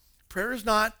 Prayer is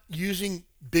not using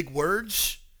big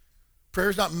words. Prayer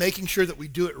is not making sure that we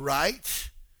do it right.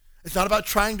 It's not about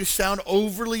trying to sound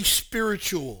overly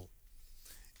spiritual.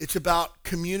 It's about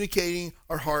communicating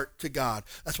our heart to God.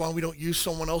 That's why we don't use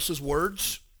someone else's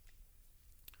words.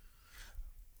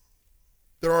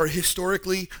 There are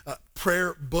historically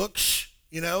prayer books,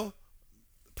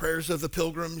 prayers of the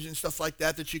pilgrims and stuff like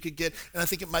that you could get. And I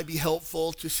think it might be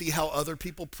helpful to see how other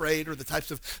people prayed or the types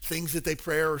of things that they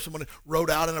pray, or someone wrote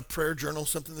out in a prayer journal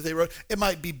something that they wrote. It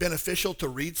might be beneficial to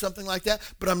read something like that,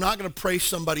 but I'm not going to pray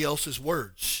somebody else's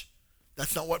words.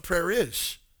 That's not what prayer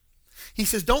is. He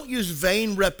says, don't use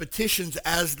vain repetitions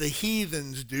as the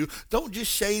heathens do. Don't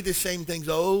just say the same things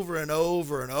over and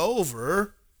over and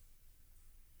over.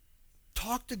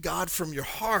 Talk to God from your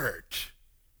heart.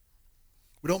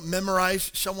 We don't memorize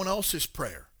someone else's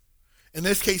prayer. In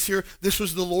this case here, this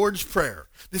was the Lord's Prayer.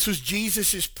 This was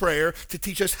Jesus' prayer to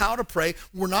teach us how to pray.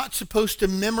 We're not supposed to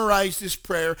memorize this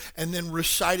prayer and then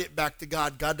recite it back to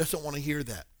God. God doesn't want to hear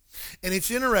that. And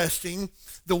it's interesting,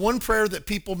 the one prayer that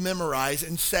people memorize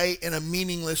and say in a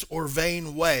meaningless or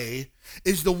vain way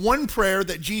is the one prayer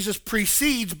that Jesus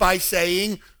precedes by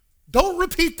saying, don't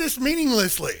repeat this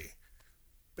meaninglessly.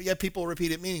 But yet people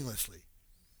repeat it meaninglessly.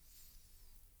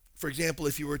 For example,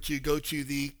 if you were to go to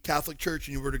the Catholic Church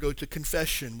and you were to go to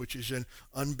confession, which is an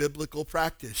unbiblical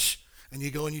practice, and you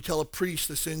go and you tell a priest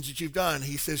the sins that you've done,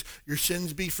 he says, your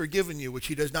sins be forgiven you, which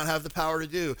he does not have the power to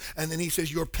do. And then he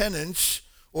says, your penance,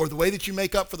 or the way that you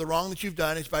make up for the wrong that you've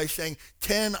done, is by saying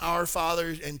 10 Our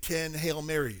Fathers and 10 Hail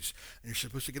Marys. And you're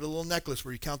supposed to get a little necklace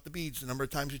where you count the beads, the number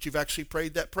of times that you've actually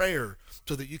prayed that prayer,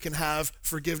 so that you can have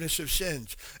forgiveness of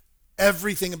sins.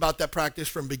 Everything about that practice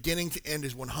from beginning to end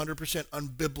is 100%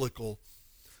 unbiblical,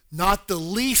 not the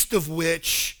least of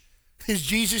which is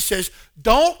Jesus says,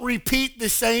 don't repeat the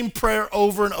same prayer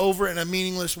over and over in a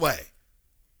meaningless way.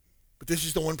 But this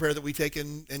is the one prayer that we take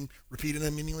and repeat in a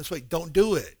meaningless way. Don't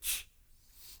do it.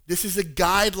 This is a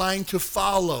guideline to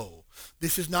follow.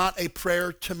 This is not a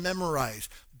prayer to memorize.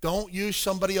 Don't use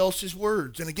somebody else's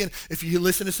words. And again, if you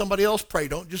listen to somebody else pray,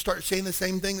 don't just start saying the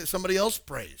same thing that somebody else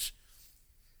prays.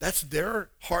 That's their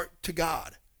heart to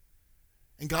God.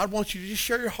 And God wants you to just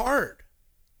share your heart.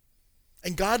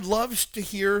 And God loves to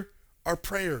hear our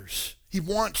prayers. He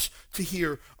wants to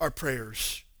hear our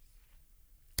prayers.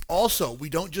 Also, we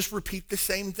don't just repeat the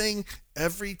same thing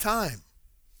every time.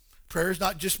 Prayer is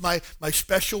not just my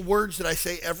special words that I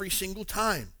say every single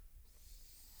time.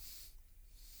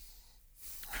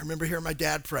 I remember hearing my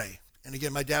dad pray. And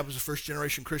again, my dad was a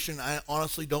first-generation Christian. I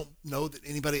honestly don't know that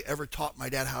anybody ever taught my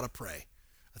dad how to pray.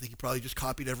 I think he probably just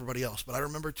copied everybody else. But I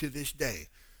remember to this day,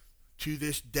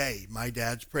 my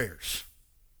dad's prayers.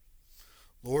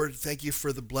 Lord, thank you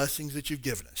for the blessings that you've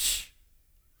given us.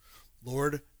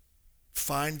 Lord,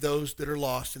 find those that are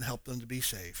lost and help them to be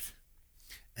saved.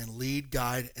 And lead,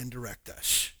 guide, and direct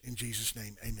us. In Jesus'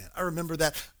 name, amen. I remember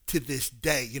that to this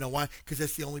day. You know why? Because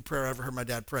that's the only prayer I ever heard my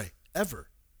dad pray. Ever.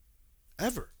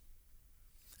 And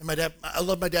my dad, I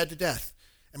love my dad to death.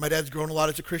 And my dad's grown a lot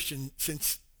as a Christian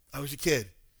since I was a kid.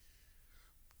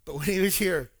 But when he was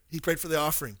here, he prayed for the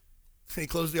offering. And he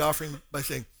closed the offering by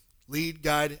saying, lead,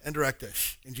 guide, and direct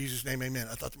us. In Jesus' name, amen.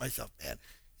 I thought to myself, man,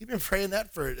 you've been praying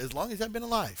that for as long as I've been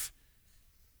alive.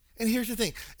 And here's the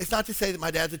thing. It's not to say that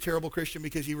my dad's a terrible Christian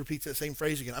because he repeats that same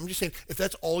phrase again. I'm just saying, if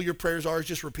that's all your prayers are, is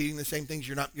just repeating the same things,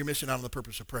 you're missing out on the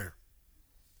purpose of prayer.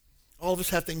 All of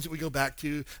us have things that we go back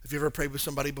to. Have you ever prayed with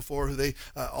somebody before who they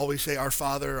always say, our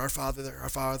Father, our Father, our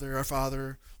Father, our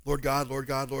Father, Lord God, Lord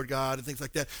God, Lord God, and things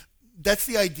like that? That's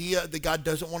the idea that God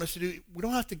doesn't want us to do. We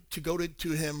don't have to go to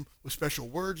him with special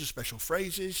words or special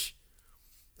phrases.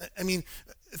 I mean,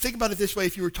 think about it this way.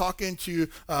 If you were talking to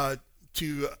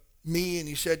me and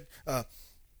you said,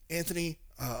 Anthony,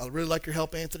 I really like your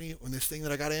help, Anthony, on this thing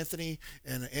that I got, Anthony.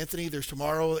 And Anthony, there's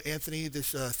tomorrow, Anthony,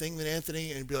 this thing that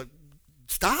Anthony, and be like,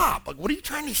 stop. Like, what are you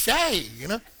trying to say,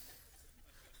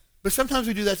 But sometimes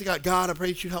we do that to God. God, I pray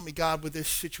that you'd help me, God, with this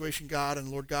situation, God. And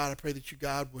Lord God, I pray that you,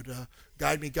 God, would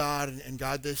guide me, God, and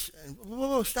guide this. And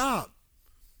whoa, stop.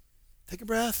 Take a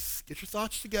breath. Get your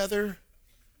thoughts together.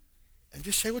 And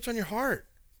just say what's on your heart.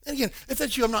 And again, if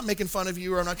that's you, I'm not making fun of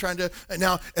you, or I'm not trying to. And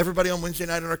now everybody on Wednesday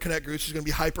night in our Connect groups is going to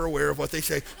be hyper aware of what they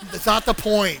say. That's not the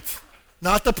point.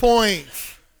 Not the point.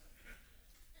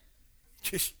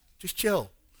 Just chill.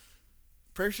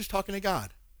 Prayer's just talking to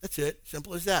God. That's it.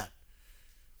 Simple as that.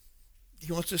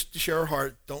 He wants us to share our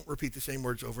heart. Don't repeat the same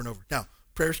words over and over. Now,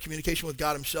 prayer is communication with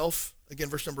God himself. Again,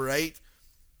 verse number 8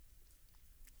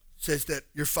 says that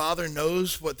your Father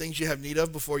knows what things you have need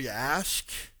of before you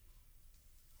ask.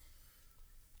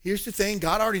 Here's the thing.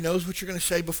 God already knows what you're going to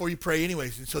say before you pray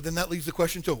anyways. And so then that leads the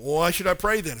question to, well, why should I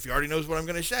pray then if he already knows what I'm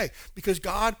going to say? Because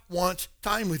God wants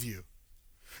time with you.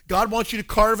 God wants you to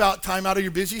carve out time out of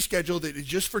your busy schedule that is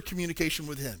just for communication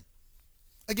with him.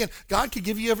 Again, God could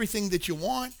give you everything that you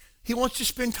want. He wants to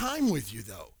spend time with you,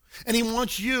 though. And he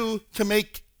wants you to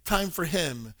make time for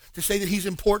him, to say that he's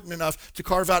important enough to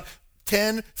carve out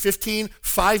 10, 15,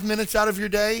 5 minutes out of your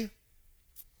day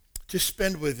to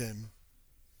spend with him.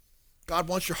 God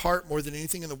wants your heart more than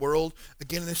anything in the world.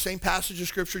 Again, in the same passage of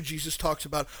Scripture, Jesus talks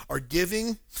about our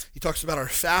giving, he talks about our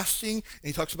fasting, and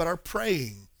he talks about our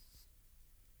praying.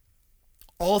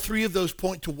 All three of those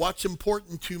point to what's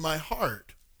important to my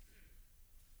heart.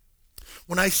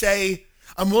 When I say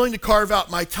I'm willing to carve out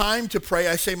my time to pray,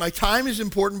 I say my time is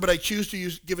important, but I choose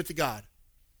to give it to God.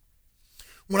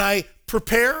 When I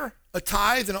prepare a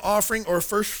tithe, an offering, or a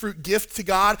first fruit gift to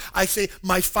God, I say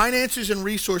my finances and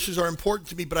resources are important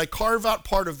to me, but I carve out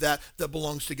part of that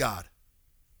belongs to God.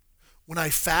 When I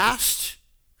fast,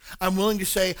 I'm willing to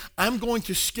say I'm going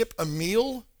to skip a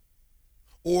meal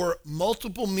or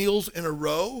multiple meals in a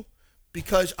row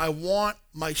because I want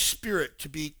my spirit to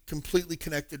be completely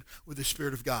connected with the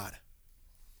Spirit of God.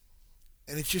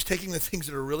 And it's just taking the things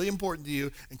that are really important to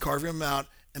you and carving them out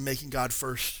and making God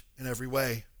first in every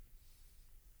way.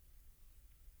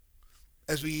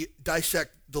 As we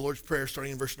dissect the Lord's Prayer,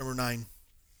 starting in verse number 9,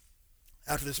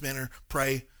 after this manner,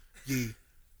 pray ye,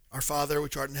 our Father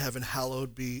which art in heaven,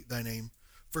 hallowed be thy name.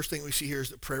 First thing we see here is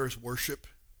that prayer is worship.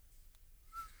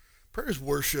 Prayer is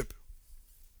worship.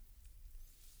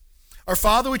 Our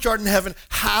Father which art in heaven,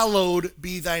 hallowed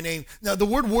be thy name. Now, the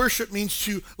word worship means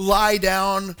to lie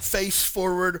down, face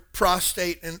forward,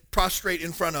 prostrate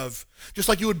in front of. Just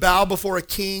like you would bow before a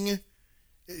king,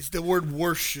 is the word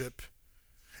worship.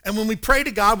 And when we pray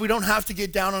to God, we don't have to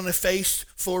get down on a face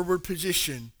forward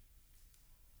position.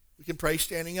 We can pray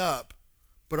standing up.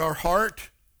 But our heart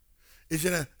is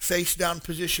in a face down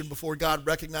position before God,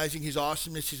 recognizing his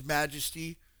awesomeness, his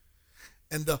majesty,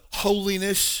 and the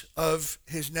holiness of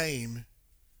his name.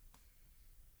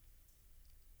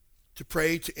 To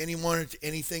pray to anyone or to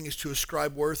anything is to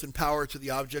ascribe worth and power to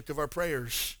the object of our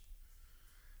prayers.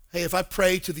 Hey, if I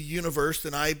pray to the universe,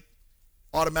 then I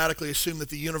automatically assume that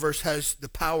the universe has the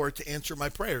power to answer my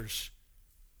prayers.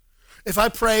 If I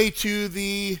pray to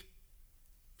the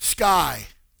sky,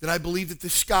 then I believe that the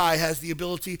sky has the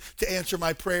ability to answer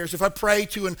my prayers. If I pray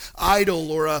to an idol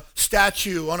or a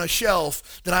statue on a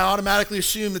shelf, then I automatically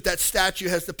assume that that statue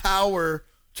has the power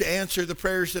to answer the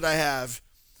prayers that I have.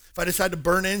 If I decide to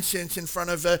burn incense in front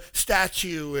of a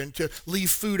statue and to leave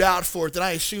food out for it, then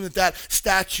I assume that that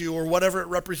statue or whatever it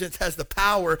represents has the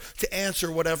power to answer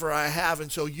whatever I have.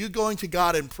 And so you going to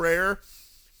God in prayer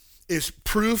is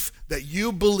proof that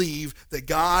you believe that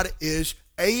God is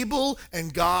able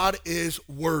and God is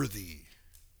worthy.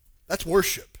 That's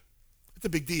worship. It's a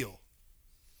big deal.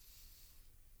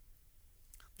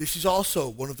 This is also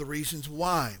one of the reasons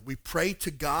why we pray to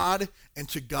God and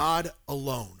to God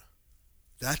alone.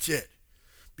 That's it.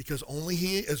 Because only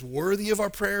he is worthy of our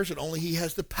prayers and only he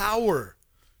has the power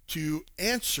to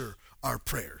answer our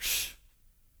prayers.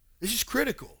 This is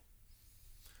critical.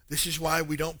 This is why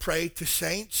we don't pray to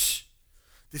saints.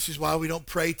 This is why we don't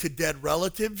pray to dead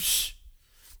relatives.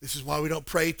 This is why we don't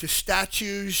pray to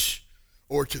statues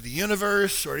or to the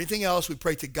universe or anything else. We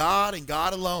pray to God and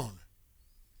God alone.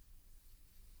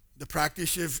 The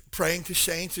practice of praying to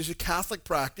saints is a Catholic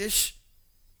practice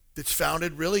that's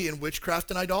founded really in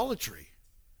witchcraft and idolatry,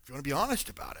 if you want to be honest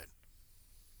about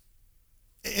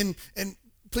it. And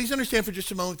please understand for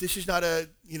just a moment, this is not a,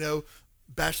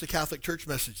 bash the Catholic Church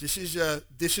message. This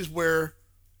is where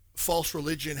false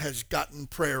religion has gotten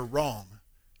prayer wrong,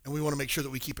 and we want to make sure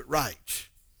that we keep it right.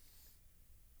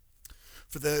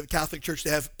 For the Catholic Church,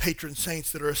 they have patron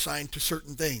saints that are assigned to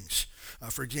certain things.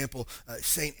 For example,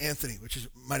 Saint Anthony,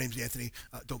 my name's Anthony.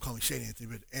 Don't call me Saint Anthony,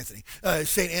 but Anthony.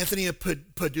 Saint Anthony of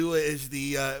Padua is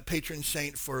the patron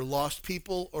saint for lost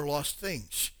people or lost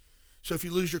things. So if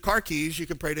you lose your car keys, you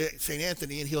can pray to Saint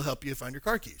Anthony and he'll help you find your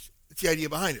car keys. That's the idea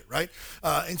behind it, right?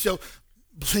 And so,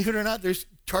 believe it or not, there's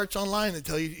charts online that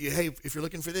tell you, hey, if you're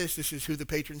looking for this is who the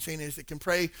patron saint is that can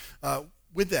pray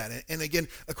with that. And again,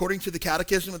 according to the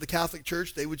Catechism of the Catholic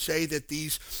Church, they would say that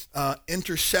these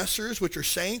intercessors, which are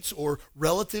saints or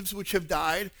relatives which have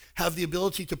died, have the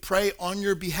ability to pray on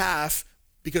your behalf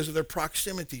because of their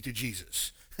proximity to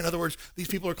Jesus. In other words, these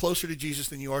people are closer to Jesus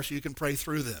than you are, so you can pray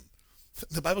through them.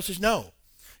 The Bible says no.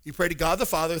 You pray to God the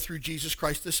Father through Jesus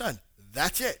Christ the Son.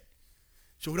 That's it.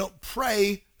 So we don't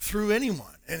pray through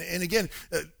anyone. And again,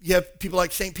 you have people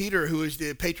like St. Peter, who is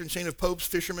the patron saint of popes,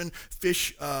 fishermen,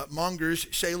 fish mongers,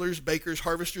 sailors, bakers,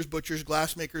 harvesters, butchers,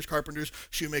 glassmakers, carpenters,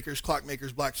 shoemakers,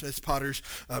 clockmakers, blacksmiths, potters,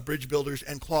 bridge builders,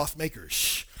 and cloth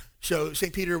makers. So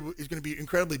St. Peter is going to be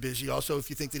incredibly busy. Also, if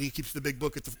you think that he keeps the big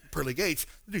book at the pearly gates,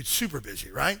 the dude's super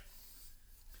busy, right?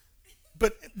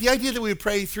 But the idea that we would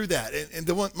pray through that, and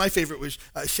the one, my favorite was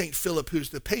St. Philip, who's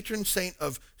the patron saint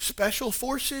of special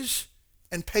forces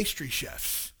and pastry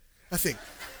chefs. I think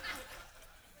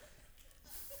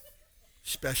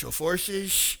special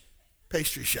forces,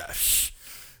 pastry chefs.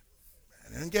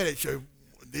 I don't get it. So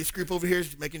this group over here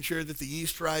is making sure that the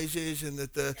yeast rises and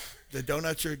that the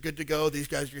donuts are good to go. These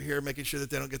guys are here making sure that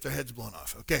they don't get their heads blown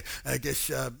off. Okay, I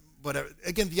guess whatever.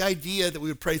 Again, the idea that we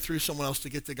would pray through someone else to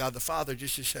get to God the Father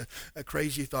just is a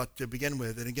crazy thought to begin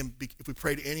with. And again, if we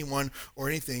pray to anyone or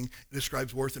anything, it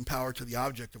describes worth and power to the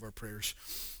object of our prayers.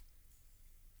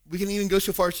 We can even go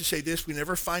so far as to say this: we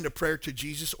never find a prayer to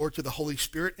Jesus or to the Holy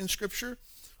Spirit in Scripture,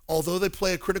 although they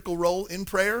play a critical role in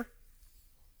prayer.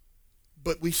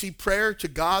 But we see prayer to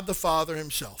God the Father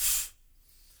himself.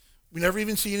 We never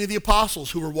even see any of the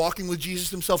apostles who were walking with Jesus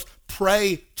themselves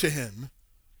pray to him.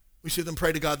 We see them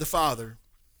pray to God the Father.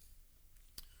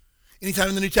 Anytime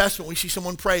in the New Testament we see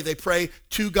someone pray, they pray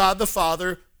to God the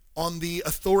Father on the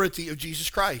authority of Jesus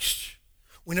Christ.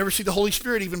 We never see the Holy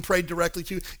Spirit even prayed directly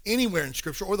to anywhere in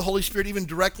Scripture, or the Holy Spirit even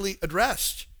directly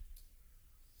addressed.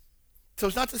 So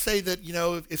it's not to say that,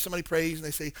 if somebody prays and they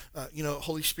say,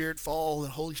 Holy Spirit fall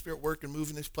and Holy Spirit work and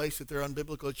move in this place, that they're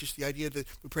unbiblical. It's just the idea that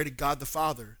we pray to God the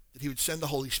Father, that he would send the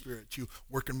Holy Spirit to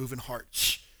work and move in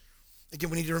hearts. Again,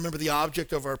 we need to remember the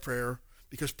object of our prayer,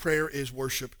 because prayer is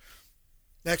worship.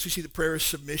 Next, we see that prayer is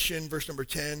submission. Verse number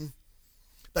 10.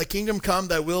 Thy kingdom come,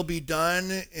 thy will be done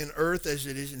in earth as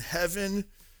it is in heaven.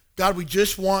 God, we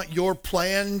just want your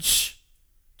plans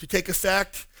to take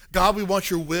effect. God, we want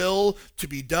your will to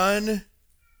be done.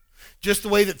 Just the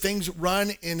way that things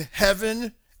run in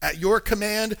heaven at your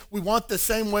command, we want the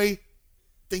same way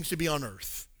things to be on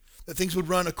earth. That things would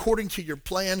run according to your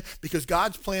plan, because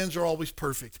God's plans are always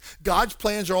perfect. God's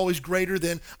plans are always greater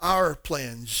than our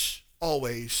plans,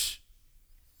 always.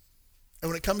 And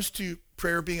when it comes to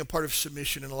prayer being a part of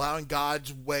submission and allowing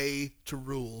God's way to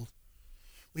rule,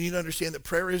 we need to understand that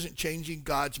prayer isn't changing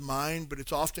God's mind, but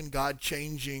it's often God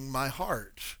changing my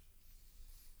heart.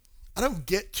 I don't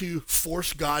get to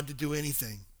force God to do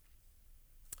anything.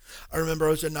 I remember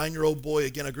I was a 9-year-old boy.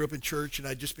 Again, I grew up in church, and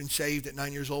I'd just been saved at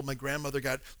 9 years old. My grandmother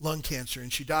got lung cancer,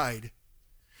 and she died.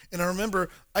 And I remember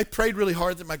I prayed really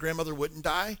hard that my grandmother wouldn't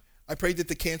die. I prayed that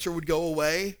the cancer would go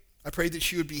away. I prayed that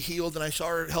she would be healed, and I saw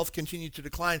her health continue to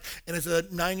decline. And as a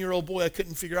 9-year-old boy, I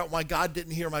couldn't figure out why God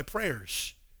didn't hear my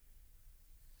prayers,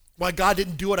 why God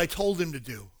didn't do what I told him to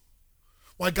do,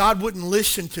 why God wouldn't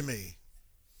listen to me.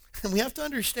 And we have to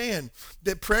understand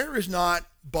that prayer is not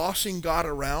bossing God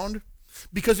around,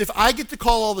 because if I get to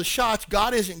call all the shots,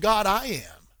 God isn't God, I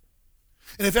am.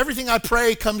 And if everything I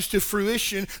pray comes to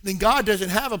fruition, then God doesn't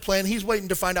have a plan. He's waiting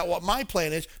to find out what my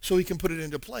plan is so he can put it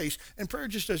into place. And prayer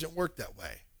just doesn't work that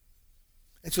way.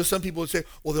 And so some people would say,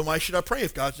 well, then why should I pray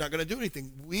if God's not going to do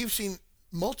anything? We've seen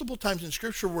multiple times in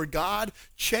Scripture where God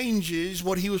changes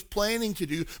what he was planning to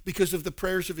do because of the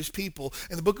prayers of his people.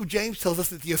 And the book of James tells us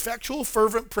that the effectual,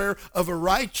 fervent prayer of a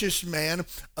righteous man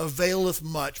availeth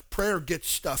much. Prayer gets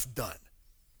stuff done.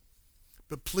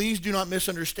 But please do not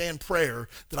misunderstand prayer,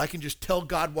 that I can just tell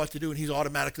God what to do and he's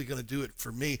automatically going to do it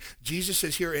for me. Jesus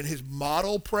says here in his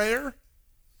model prayer,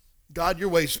 God, your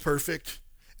way is perfect,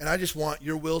 and I just want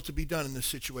your will to be done in this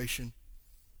situation.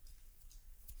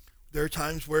 There are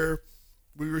times where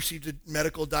we received a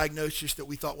medical diagnosis that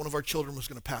we thought one of our children was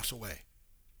going to pass away.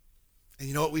 And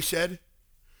you know what we said?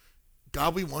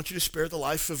 God, we want you to spare the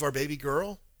life of our baby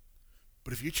girl,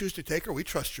 but if you choose to take her, we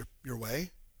trust your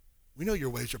way. We know your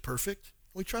ways are perfect.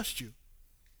 We trust you.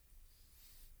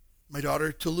 My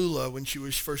daughter, Tallulah, when she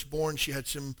was first born, she had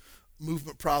some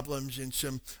movement problems and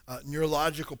some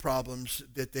neurological problems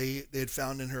that they had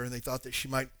found in her, and they thought that she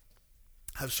might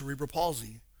have cerebral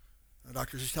palsy. The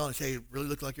doctors just telling us, hey, it really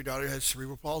looked like your daughter has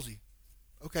cerebral palsy.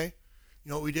 Okay. You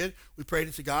know what we did? We prayed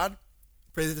and said, God,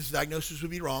 pray that this diagnosis would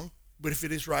be wrong, but if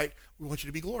it is right, we want you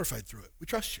to be glorified through it. We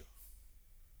trust you.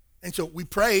 And so we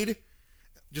prayed,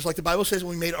 just like the Bible says,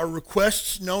 we made our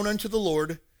requests known unto the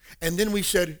Lord, and then we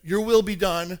said, your will be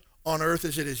done on earth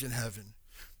as it is in heaven.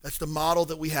 That's the model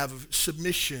that we have of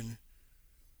submission.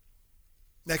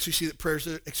 Next, we see that prayer is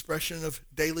an expression of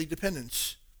daily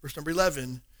dependence. Verse number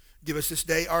 11, Give us this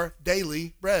day our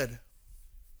daily bread.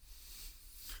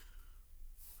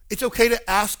 It's okay to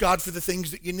ask God for the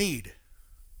things that you need.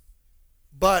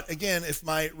 But again, if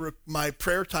my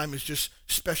prayer time is just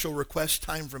special request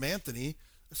time from Anthony,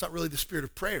 that's not really the spirit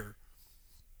of prayer.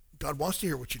 God wants to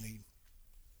hear what you need.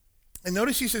 And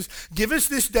notice he says, give us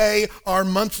this day our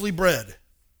monthly bread.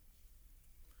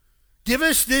 Give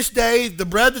us this day the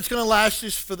bread that's going to last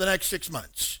us for the next 6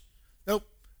 months. Nope.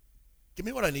 Give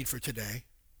me what I need for today.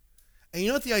 And you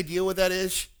know what the idea with that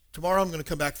is? Tomorrow I'm going to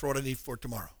come back for what I need for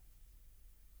tomorrow.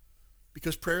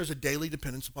 Because prayer is a daily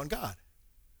dependence upon God.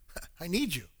 I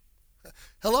need you.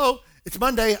 Hello, it's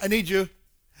Monday. I need you.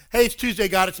 Hey, it's Tuesday.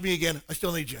 God, it's me again. I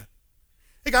still need you.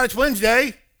 Hey, God, it's Wednesday.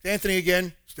 It's Anthony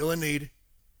again. Still in need.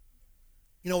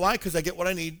 You know why? Because I get what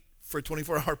I need for a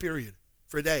 24-hour period,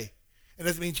 for a day. It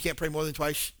doesn't mean you can't pray more than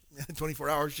twice in 24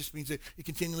 hours. It just means that you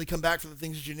continually come back for the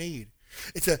things that you need.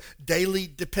 It's a daily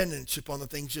dependence upon the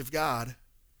things of God.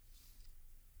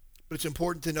 But it's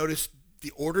important to notice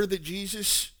the order that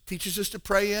Jesus teaches us to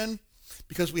pray in,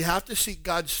 because we have to seek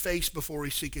God's face before we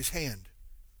seek his hand.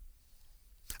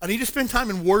 I need to spend time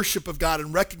in worship of God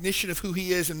and recognition of who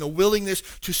he is and the willingness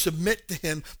to submit to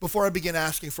him before I begin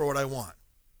asking for what I want.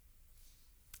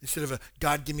 Instead of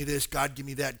God, give me this, God, give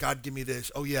me that, God, give me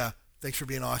this. Oh, yeah, thanks for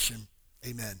being awesome.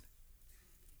 Amen.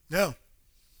 No.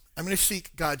 I'm going to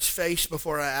seek God's face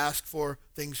before I ask for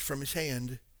things from his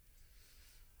hand.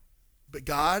 But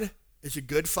God is a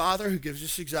good Father who gives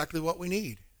us exactly what we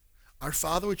need. Our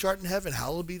Father which art in heaven,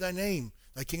 hallowed be thy name.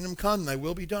 Thy kingdom come, thy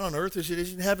will be done on earth as it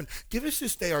is in heaven. Give us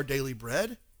this day our daily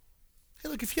bread. Hey,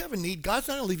 look, if you have a need, God's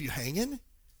not going to leave you hanging.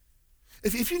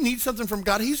 If you need something from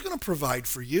God, he's going to provide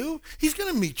for you. He's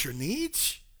going to meet your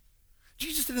needs.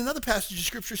 Jesus in another passage of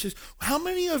Scripture says, how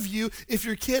many of you, if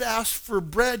your kid asked for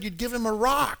bread, you'd give him a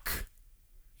rock?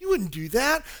 You wouldn't do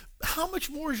that. How much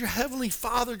more is your heavenly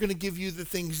Father going to give you the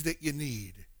things that you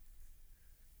need?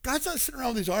 God's not sitting around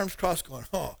with his arms crossed going,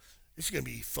 oh, this is going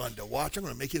to be fun to watch. I'm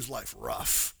going to make his life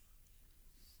rough.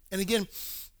 And again,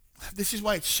 this is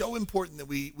why it's so important that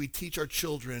we teach our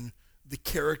children the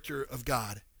character of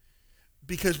God,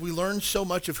 because we learn so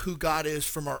much of who God is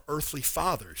from our earthly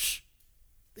fathers.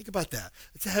 Think about that.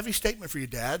 It's a heavy statement for you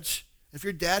dads. If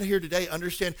you're a dad here today,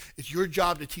 understand it's your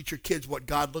job to teach your kids what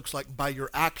God looks like by your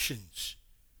actions.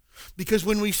 Because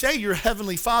when we say your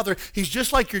heavenly Father, he's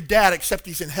just like your dad, except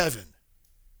he's in heaven.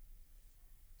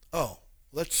 Oh,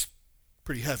 that's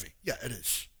pretty heavy. Yeah, it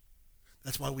is.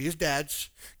 That's why we as dads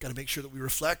got to make sure that we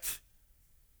reflect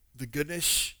the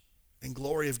goodness and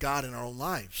glory of God in our own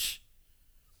lives.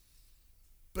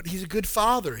 But he's a good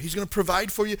Father. He's going to provide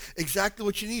for you exactly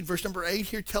what you need. Verse number 8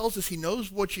 here tells us he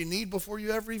knows what you need before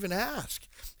you ever even ask.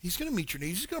 He's going to meet your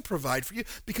needs. He's going to provide for you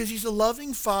because he's a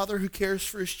loving Father who cares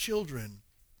for his children.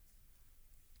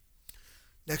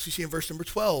 Next we see in verse number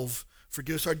 12,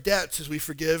 forgive us our debts as we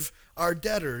forgive our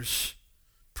debtors.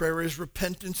 Prayer is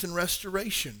repentance and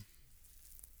restoration.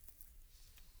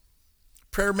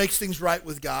 Prayer makes things right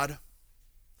with God.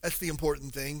 That's the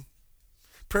important thing.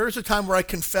 Prayer is a time where I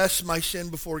confess my sin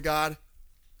before God.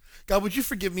 God, would you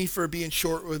forgive me for being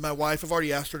short with my wife? I've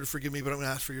already asked her to forgive me, but I'm going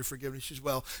to ask for your forgiveness as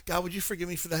well. God, would you forgive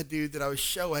me for that dude that I was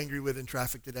so angry with in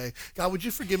traffic today? God, would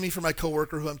you forgive me for my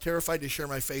coworker who I'm terrified to share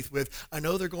my faith with? I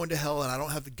know they're going to hell and I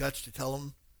don't have the guts to tell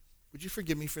them. Would you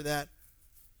forgive me for that?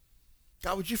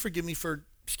 God, would you forgive me for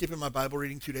skipping my Bible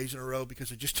reading 2 days in a row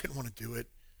because I just didn't want to do it?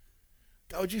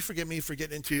 God, would you forgive me for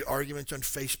getting into arguments on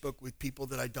Facebook with people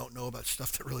that I don't know about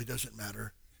stuff that really doesn't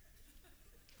matter?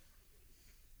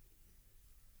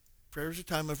 Prayer is a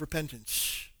time of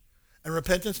repentance. And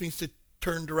repentance means to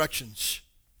turn directions.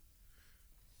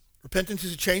 Repentance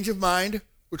is a change of mind,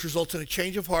 which results in a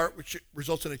change of heart, which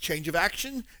results in a change of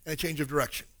action and a change of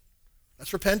direction.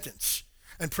 That's repentance.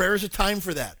 And prayer is a time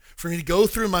for that, for me to go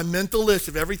through my mental list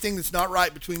of everything that's not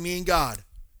right between me and God.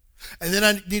 And then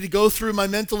I need to go through my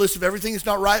mental list of everything that's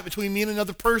not right between me and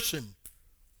another person.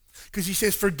 Because he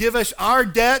says, forgive us our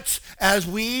debts as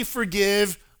we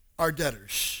forgive our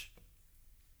debtors.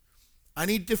 I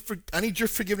need your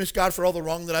forgiveness, God, for all the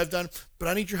wrong that I've done, but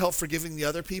I need your help forgiving the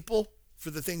other people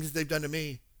for the things that they've done to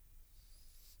me.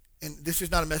 And this is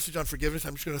not a message on forgiveness.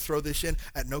 I'm just going to throw this in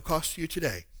at no cost to you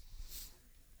today.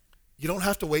 You don't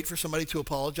have to wait for somebody to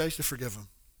apologize to forgive them.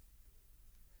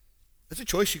 That's a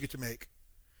choice you get to make.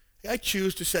 Hey, I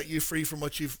choose to set you free from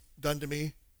what you've done to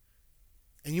me.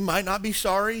 And you might not be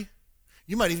sorry.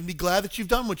 You might even be glad that you've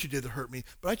done what you did that hurt me.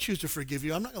 But I choose to forgive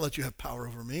you. I'm not going to let you have power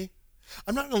over me.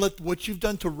 I'm not going to let what you've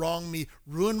done to wrong me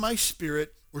ruin my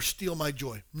spirit or steal my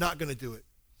joy. I'm not going to do it.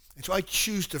 And so I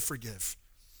choose to forgive.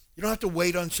 You don't have to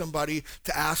wait on somebody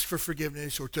to ask for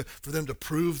forgiveness or for them to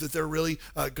prove that they're really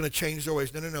going to change their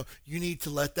ways. No. You need to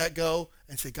let that go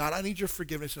and say, God, I need your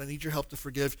forgiveness and I need your help to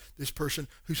forgive this person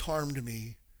who's harmed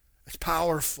me. It's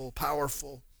powerful,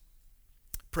 powerful.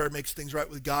 Prayer makes things right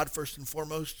with God first and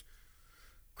foremost.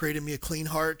 Create in me a clean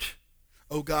heart.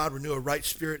 Oh God, renew a right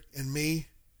spirit in me.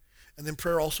 And then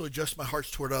prayer also adjusts my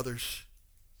hearts toward others.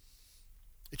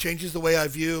 It changes the way I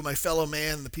view my fellow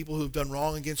man and the people who have done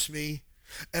wrong against me.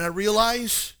 And I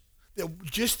realize that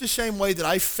just the same way that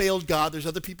I failed God, there's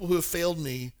other people who have failed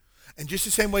me. And just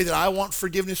the same way that I want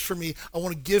forgiveness for me, I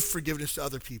want to give forgiveness to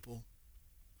other people.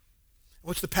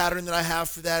 What's the pattern that I have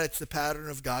for that? It's the pattern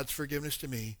of God's forgiveness to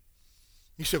me.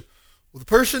 You say, well, the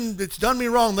person that's done me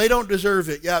wrong, they don't deserve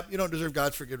it. Yeah, you don't deserve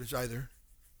God's forgiveness either.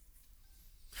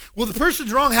 Well, the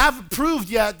person's wrong haven't proved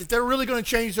yet that they're really going to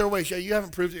change their ways. Yeah, you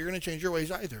haven't proved that you're going to change your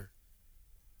ways either.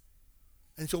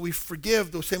 And so we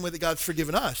forgive the same way that God's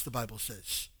forgiven us, the Bible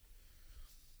says.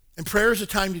 And prayer is a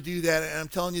time to do that. And I'm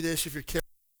telling you this, if you're carrying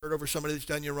hurt over somebody that's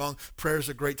done you wrong, prayer is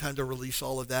a great time to release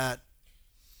all of that.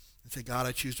 And say, God,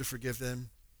 I choose to forgive them.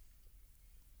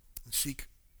 And seek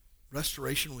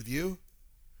restoration with you.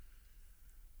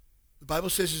 The Bible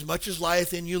says, as much as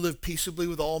lieth in you, live peaceably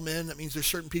with all men. That means there's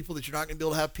certain people that you're not going to be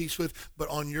able to have peace with. But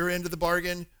on your end of the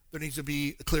bargain, there needs to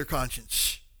be a clear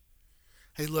conscience.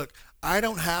 Hey, look, I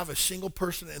don't have a single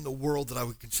person in the world that I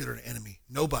would consider an enemy.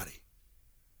 Nobody.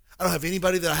 I don't have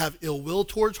anybody that I have ill will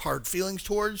towards, hard feelings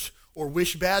towards, or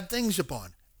wish bad things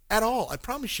upon. At all. I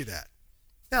promise you that.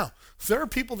 Now, there are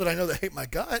people that I know that hate my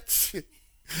guts.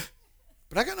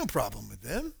 But I got no problem with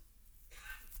them.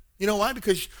 You know why?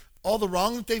 Because all the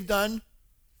wrong that they've done,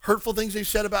 hurtful things they've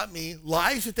said about me,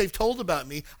 lies that they've told about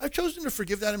me, I've chosen to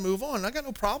forgive that and move on. And I got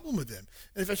no problem with them.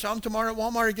 And if I saw them tomorrow at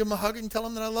Walmart, I'd give them a hug and tell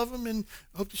them that I love them and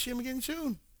hope to see them again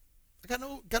soon. I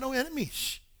got no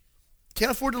enemies. Can't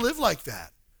afford to live like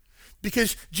that.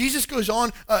 Because Jesus goes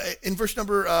on in verse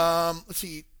number,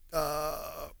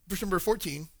 verse number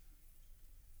 14.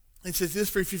 It says this,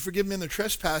 for if you forgive men their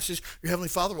trespasses, your heavenly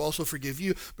Father will also forgive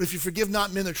you. But if you forgive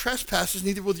not men their trespasses,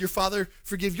 neither will your Father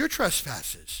forgive your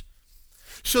trespasses.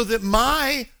 So that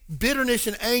my bitterness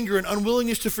and anger and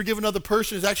unwillingness to forgive another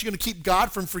person is actually going to keep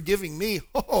God from forgiving me.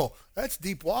 Oh, that's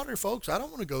deep water, folks. I don't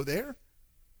want to go there.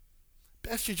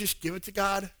 Best you just give it to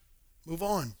God. Move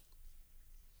on.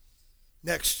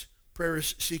 Next, prayer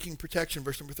is seeking protection.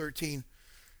 Verse number 13.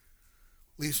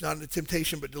 Lead us not into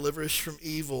temptation, but deliver us from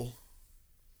evil.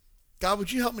 God,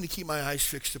 would you help me to keep my eyes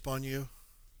fixed upon you?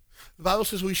 The Bible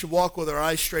says we should walk with our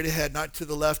eyes straight ahead, not to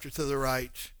the left or to the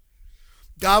right.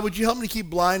 God, would you help me to keep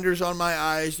blinders on my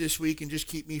eyes this week and just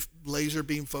keep me laser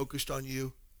beam focused on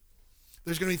you?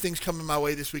 There's going to be things coming my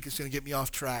way this week that's going to get me off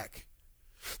track.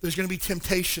 There's going to be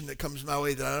temptation that comes my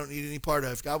way that I don't need any part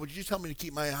of. God, would you just help me to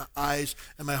keep my eyes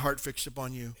and my heart fixed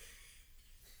upon you?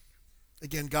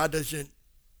 Again, God doesn't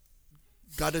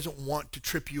want to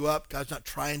trip you up. God's not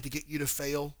trying to get you to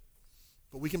fail.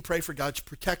 But we can pray for God's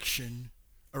protection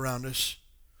around us.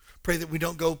 Pray that we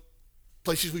don't go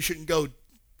places we shouldn't go,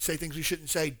 say things we shouldn't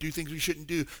say, do things we shouldn't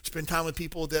do, spend time with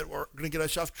people that are going to get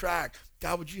us off track.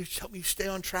 God, would you help me stay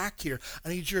on track here? I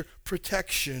need your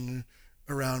protection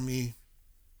around me.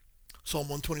 Psalm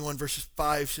 121 verses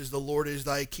 5 says, the Lord is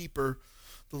thy keeper.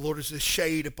 The Lord is the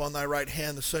shade upon thy right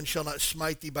hand. The sun shall not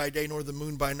smite thee by day, nor the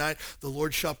moon by night. The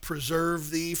Lord shall preserve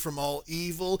thee from all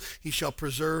evil. He shall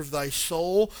preserve thy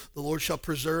soul. The Lord shall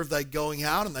preserve thy going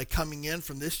out and thy coming in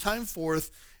from this time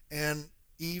forth and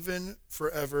even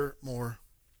forevermore.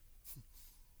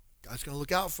 God's going to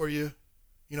look out for you.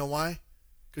 You know why?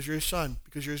 Because you're his son,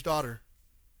 because you're his daughter.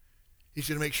 He's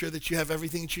going to make sure that you have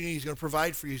everything that you need. He's going to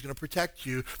provide for you. He's going to protect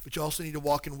you. But you also need to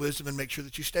walk in wisdom and make sure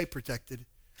that you stay protected.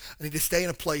 I need to stay in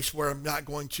a place where I'm not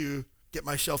going to get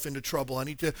myself into trouble. I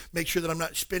need to make sure that I'm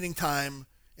not spending time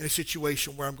in a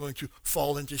situation where I'm going to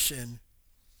fall into sin.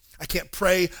 I can't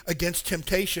pray against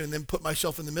temptation and then put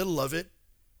myself in the middle of it.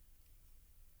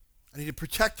 I need to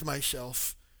protect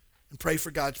myself and pray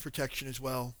for God's protection as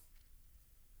well.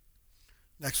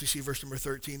 Next, we see verse number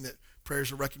 13 that prayer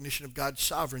is a recognition of God's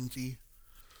sovereignty.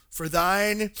 For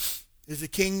thine is the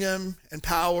kingdom and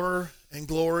power and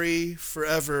glory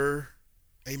forever.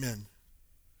 Amen.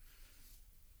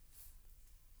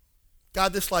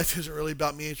 God, this life isn't really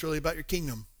about me. It's really about your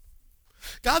kingdom.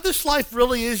 God, this life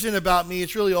really isn't about me.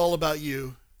 It's really all about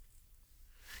you.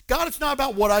 God, it's not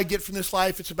about what I get from this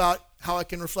life. It's about how I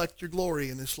can reflect your glory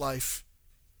in this life.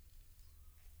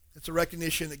 It's a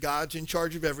recognition that God's in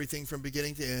charge of everything from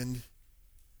beginning to end.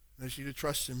 And I just need to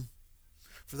trust him.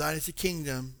 For thine is the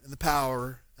kingdom and the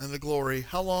power and the glory.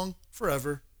 How long?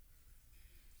 Forever.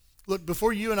 Look,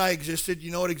 before you and I existed,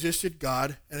 you know what existed?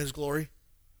 God and his glory.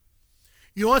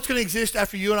 You know what's going to exist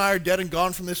after you and I are dead and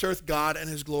gone from this earth? God and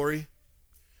his glory.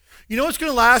 You know what's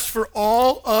going to last for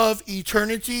all of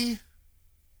eternity?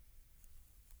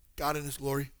 God and his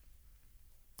glory.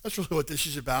 That's really what this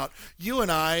is about. You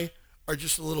and I are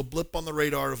just a little blip on the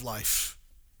radar of life.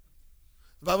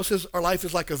 The Bible says our life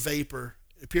is like a vapor.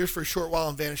 It appears for a short while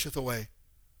and vanisheth away.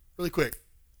 Really quick.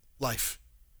 Life.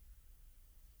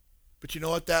 But you know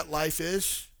what that life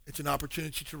is? It's an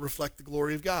opportunity to reflect the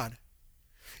glory of God.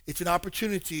 It's an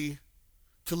opportunity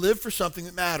to live for something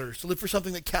that matters, to live for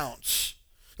something that counts,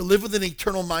 to live with an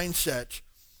eternal mindset,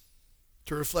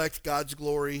 to reflect God's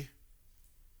glory.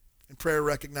 And prayer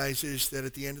recognizes that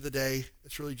at the end of the day,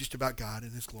 it's really just about God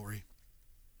and his glory.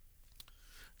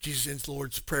 Jesus ends the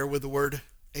Lord's Prayer with the word,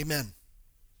 amen.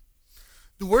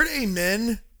 The word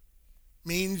amen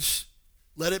means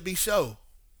let it be so.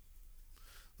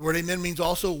 The word amen means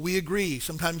also we agree.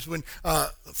 Sometimes when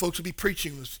folks will be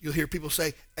preaching, you'll hear people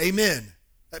say, amen.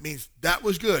 That means that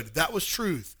was good. That was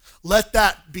truth. Let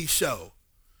that be so.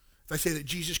 If I say that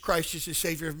Jesus Christ is the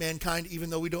Savior of mankind, even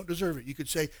though we don't deserve it, you could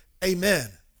say, amen.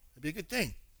 That'd be a good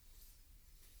thing.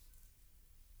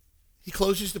 He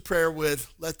closes the prayer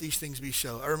with, let these things be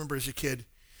so. I remember as a kid,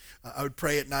 I would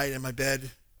pray at night in my bed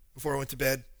before I went to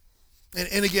bed.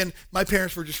 And again, my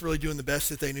parents were just really doing the best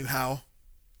that they knew how.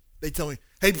 They'd tell me,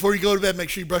 hey, before you go to bed, make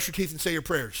sure you brush your teeth and say your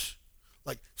prayers.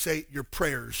 Like, say your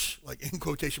prayers, like in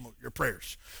quotation marks, your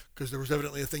prayers. Because there was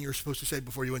evidently a thing you were supposed to say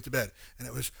before you went to bed. And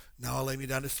it was, now I'll lay me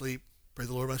down to sleep. Pray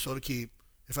the Lord my soul to keep.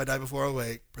 If I die before I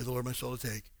wake, pray the Lord my soul to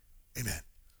take. Amen.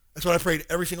 That's what I prayed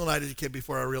every single night as a kid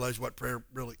before I realized what prayer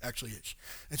really actually is.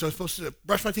 And so I was supposed to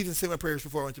brush my teeth and say my prayers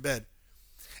before I went to bed.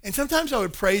 And sometimes I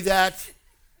would pray that,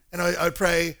 and I would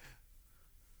pray,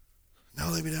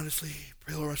 now lay me down to sleep.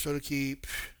 Pray the Lord my soul to keep.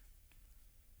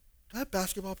 Do I have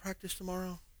basketball practice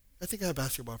tomorrow? I think I have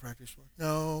basketball practice tomorrow.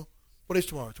 No. What is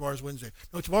tomorrow? Tomorrow's Wednesday.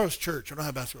 No, tomorrow's church. I don't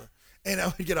have basketball. And I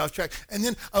would get off track. And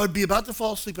then I would be about to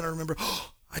fall asleep, and I remember,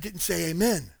 I didn't say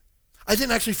amen. I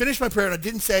didn't actually finish my prayer, and I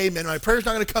didn't say amen. My prayer's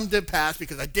not going to come to pass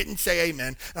because I didn't say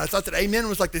amen. And I thought that amen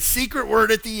was like the secret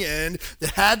word at the end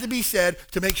that had to be said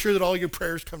to make sure that all your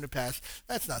prayers come to pass.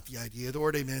 That's not the idea. The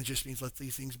word amen just means let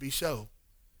these things be so.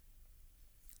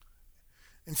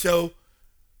 And so,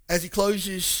 as he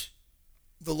closes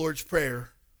the Lord's Prayer,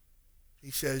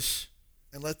 he says,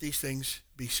 and let these things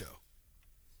be so.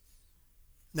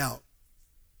 Now,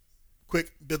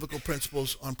 quick biblical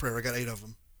principles on prayer. I got 8 of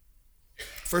them.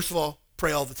 First of all,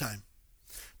 pray all the time.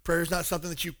 Prayer is not something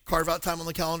that you carve out time on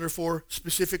the calendar for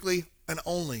specifically and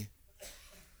only.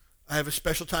 I have a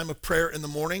special time of prayer in the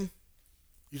morning,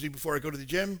 usually before I go to the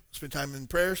gym. Spend time in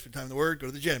prayer, spend time in the Word, go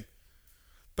to the gym.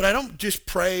 But I don't just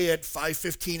pray at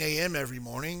 5:15 a.m. every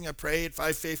morning. I pray at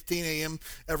 5:15 a.m.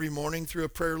 every morning through a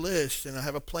prayer list, and I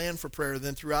have a plan for prayer.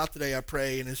 Then throughout the day I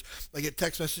pray, and as I get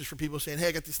text messages from people saying, hey,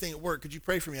 I got this thing at work. Could you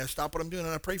pray for me? I stop what I'm doing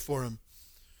and I pray for them.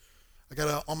 I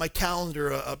got on my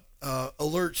calendar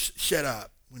alerts set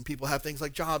up when people have things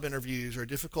like job interviews or a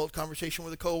difficult conversation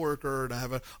with a coworker, and I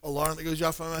have an alarm that goes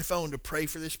off on my phone to pray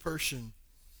for this person.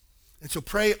 And so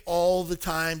pray all the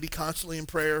time. Be constantly in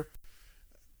prayer.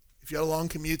 If you have a long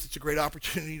commute, it's a great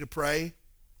opportunity to pray,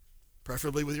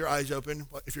 preferably with your eyes open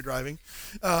if you're driving.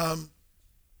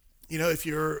 If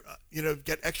you're,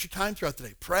 get extra time throughout the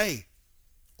day. Pray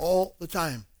all the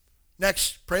time.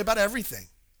 Next, pray about everything.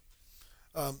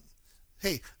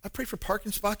 Hey, I prayed for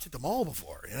parking spots at the mall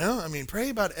before, pray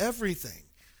about everything.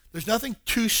 There's nothing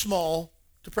too small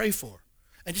to pray for.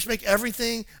 And just make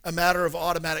everything a matter of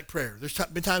automatic prayer. There's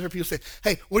been times where people say,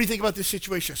 hey, what do you think about this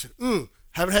situation? I said,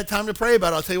 haven't had time to pray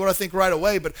about it. I'll tell you what I think right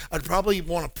away, but I'd probably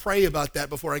want to pray about that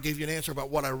before I gave you an answer about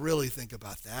what I really think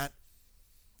about that.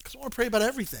 Because I want to pray about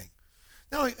everything.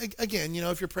 Now, again,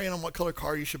 if you're praying on what color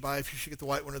car you should buy, if you should get the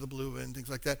white one or the blue one, things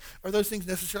like that, are those things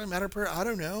necessarily a matter of prayer? I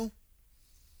don't know.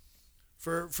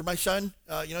 For my son,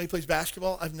 he plays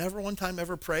basketball. I've never one time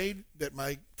ever prayed that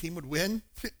my team would win.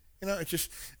 It's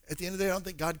just, at the end of the day, I don't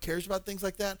think God cares about things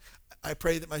like that. I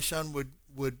pray that my son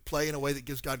would play in a way that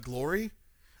gives God glory.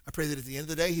 I pray that at the end of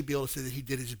the day, he'd be able to say that he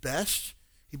did his best.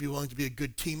 He'd be willing to be a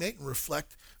good teammate and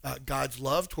reflect God's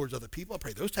love towards other people. I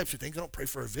pray those types of things. I don't pray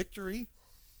for a victory.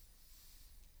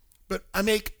 But I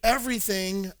make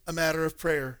everything a matter of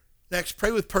prayer. Next,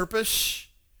 pray with purpose.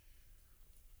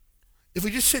 If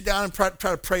we just sit down and try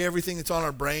to pray everything that's on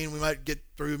our brain, we might get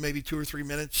through maybe 2 or 3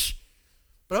 minutes.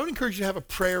 But I would encourage you to have a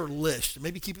prayer list.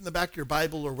 Maybe keep it in the back of your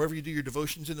Bible or wherever you do your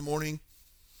devotions in the morning.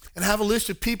 And have a list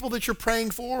of people that you're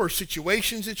praying for or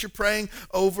situations that you're praying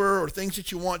over or things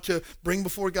that you want to bring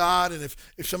before God. And if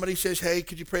somebody says, hey,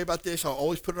 could you pray about this? I'll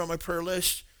always put it on my prayer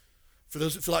list. For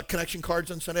those that fill out connection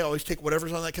cards on Sunday, I always take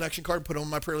whatever's on that connection card, put it on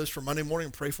my prayer list for Monday morning,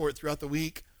 and pray for it throughout the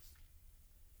week.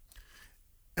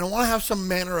 And I want to have some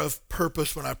manner of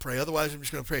purpose when I pray. Otherwise, I'm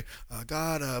just going to pray,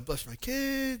 God bless my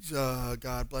kids.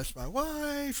 God bless my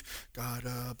wife. God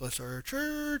bless our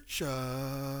church.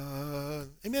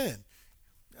 Amen.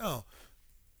 No.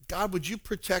 God, would you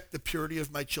protect the purity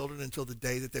of my children until the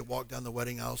day that they walk down the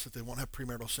wedding aisle so that they won't have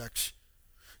premarital sex?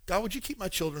 God, would you keep my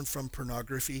children from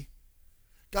pornography?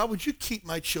 God, would you keep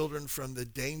my children from the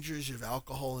dangers of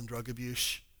alcohol and drug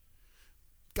abuse?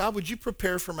 God, would you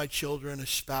prepare for my children a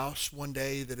spouse one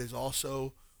day that is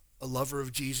also a lover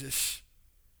of Jesus?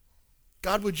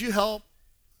 God, would you help?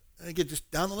 And again, just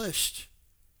down the list.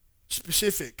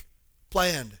 Specific,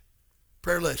 planned,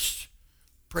 prayer list.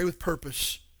 Pray with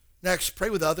purpose. Next, pray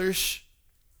with others.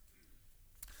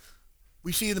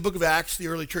 We see in the book of Acts, the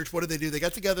early church, what did they do? They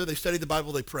got together, they studied the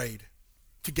Bible, they prayed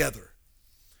together.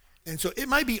 And so it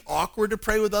might be awkward to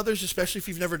pray with others, especially if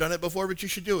you've never done it before, but you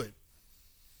should do it.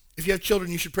 If you have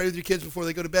children, you should pray with your kids before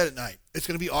they go to bed at night. It's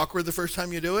going to be awkward the first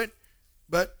time you do it,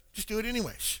 but just do it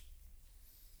anyways.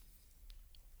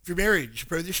 If you're married, you should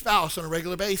pray with your spouse on a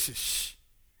regular basis.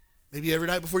 Maybe every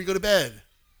night before you go to bed,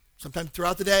 sometime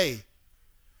throughout the day.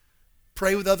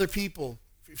 Pray with other people.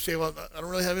 If you say, well, I don't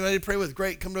really have anybody to pray with,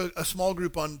 great. Come to a small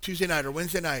group on Tuesday night or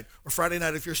Wednesday night or Friday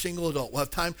night if you're a single adult. We'll have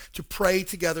time to pray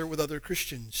together with other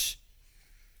Christians.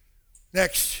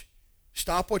 Next,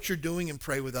 stop what you're doing and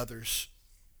pray with others.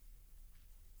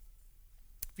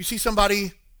 If you see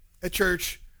somebody at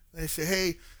church and they say,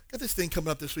 hey, got this thing coming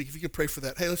up this week. If you could pray for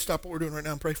that. Hey, let's stop what we're doing right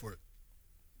now and pray for it.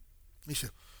 And you say,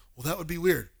 well, that would be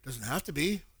weird. Doesn't have to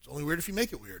be. It's only weird if you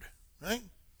make it weird, right?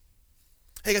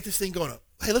 Hey, I got this thing going on.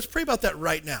 Hey, let's pray about that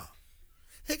right now.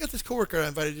 Hey, I got this coworker I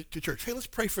invited to church. Hey, let's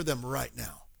pray for them right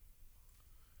now.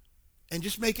 And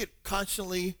just make it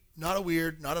constantly not a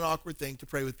weird, not an awkward thing to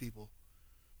pray with people.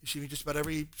 You see me just about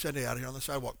every Sunday out here on the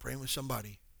sidewalk praying with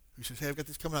somebody who says, hey, I've got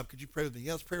this coming up. Could you pray with me?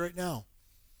 Yeah, let's pray right now.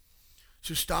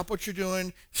 So stop what you're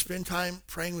doing. Spend time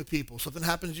praying with people. Something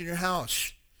happens in your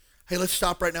house. Hey, let's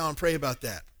stop right now and pray about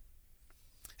that.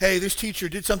 Hey, this teacher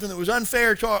did something that was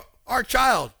unfair to our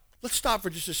child. Let's stop for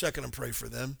just a second and pray for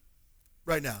them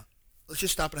right now. Let's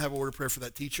just stop and have a word of prayer for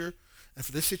that teacher and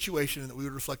for this situation, and that we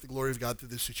would reflect the glory of God through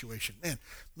this situation. Man,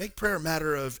 make prayer a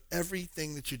matter of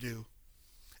everything that you do.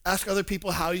 Ask other people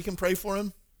how you can pray for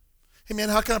them. Hey, man,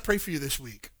 how can I pray for you this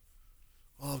week?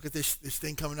 Oh, I've got this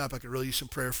thing coming up I could really use some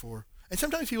prayer for. And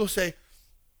sometimes people say,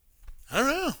 I don't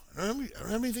know. I don't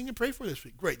have anything to pray for this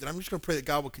week. Great. Then I'm just going to pray that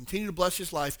God will continue to bless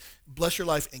your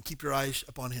life, and keep your eyes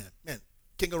upon him. Man,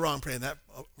 can't go wrong praying that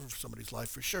for somebody's life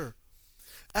for sure.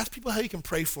 Ask people how you can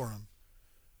pray for them.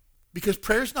 Because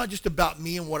prayer is not just about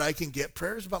me and what I can get.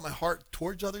 Prayer is about my heart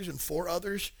towards others and for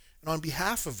others and on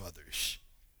behalf of others.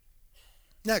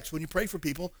 Next, when you pray for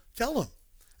people, tell them.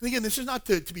 And again, this is not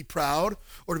to be proud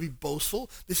or to be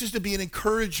boastful. This is to be an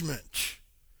encouragement.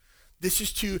 This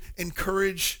is to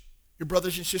encourage your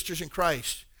brothers and sisters in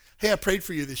Christ. Hey, I prayed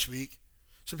for you this week.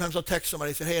 Sometimes I'll text somebody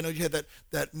and say, hey, I know you had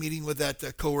that meeting with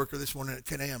that coworker this morning at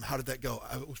 10 a.m. How did that go?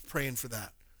 I was praying for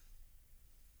that.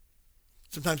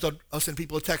 Sometimes I'll send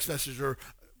people a text message or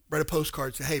write a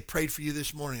postcard, say, hey, prayed for you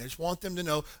this morning. I just want them to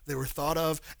know they were thought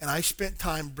of, and I spent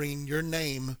time bringing your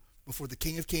name before the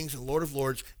King of Kings and Lord of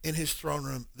Lords in his throne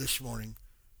room this morning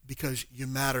because you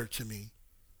matter to me.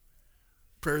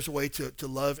 Prayer is a way to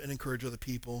love and encourage other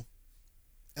people.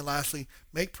 And lastly,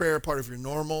 make prayer a part of your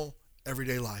normal,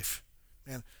 everyday life.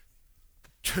 Man,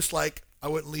 just like I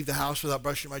wouldn't leave the house without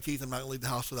brushing my teeth, I'm not going to leave the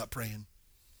house without praying.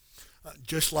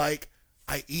 Just like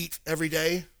I eat every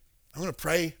day, I'm going to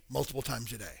pray multiple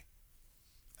times a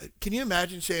day. Can you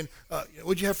imagine saying,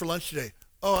 what'd you have for lunch today?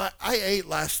 Oh, I ate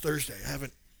last Thursday. I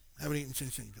haven't eaten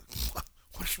since then.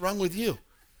 What's wrong with you?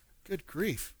 Good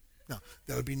grief. No,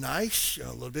 that would be nice,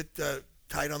 a little bit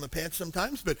tight on the pants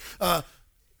sometimes, but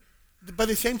by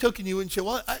the same token, you wouldn't say,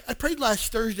 well, I prayed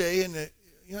last Thursday, and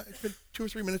it's been 2 or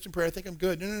 3 minutes in prayer. I think I'm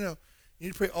good. No. You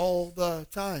need to pray all the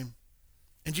time.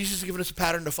 And Jesus has given us a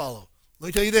pattern to follow. Let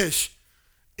me tell you this.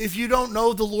 If you don't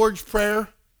know the Lord's Prayer,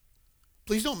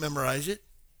 please don't memorize it.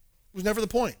 It was never the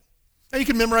point. Now, you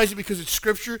can memorize it because it's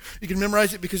Scripture. You can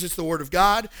memorize it because it's the Word of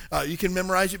God. You can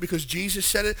memorize it because Jesus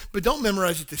said it. But don't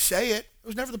memorize it to say it. It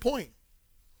was never the point.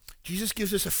 Jesus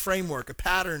gives us a framework, a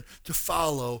pattern to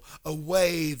follow, a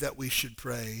way that we should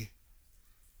pray.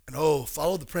 And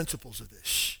follow the principles of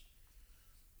this.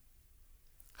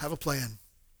 Have a plan.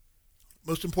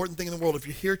 Most important thing in the world, if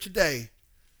you're here today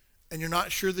and you're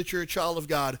not sure that you're a child of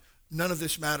God, none of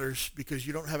this matters because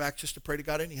you don't have access to pray to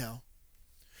God anyhow.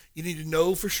 You need to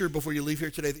know for sure before you leave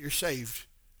here today that you're saved.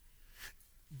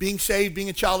 Being saved, being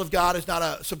a child of God is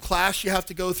not some class you have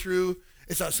to go through.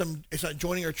 It's not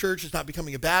joining our church. It's not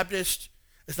becoming a Baptist.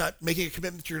 It's not making a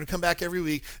commitment that you're going to come back every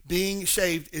week. Being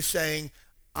saved is saying,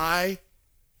 I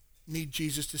need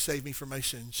Jesus to save me from my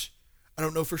sins. I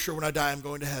don't know for sure when I die I'm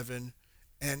going to heaven,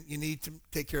 and you need to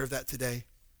take care of that today.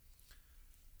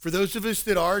 For those of us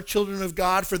that are children of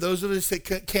God, for those of us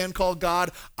that can call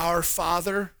God our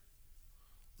Father,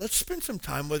 let's spend some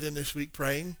time with him this week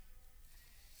praying.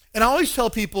 And I always tell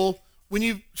people, when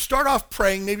you start off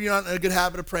praying, maybe you're not in a good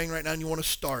habit of praying right now and you want to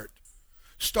start.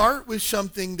 Start with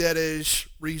something that is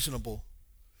reasonable.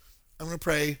 I'm going to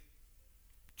pray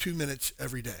 2 minutes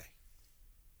every day.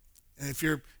 And if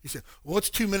you say, well, what's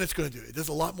 2 minutes going to do? It does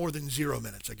a lot more than 0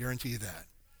 minutes, I guarantee you that.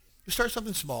 You start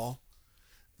something small.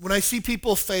 When I see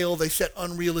people fail, they set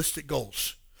unrealistic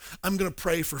goals. I'm going to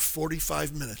pray for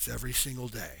 45 minutes every single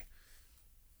day.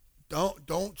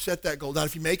 Don't set that goal. Now,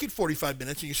 if you make it 45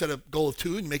 minutes and you set a goal of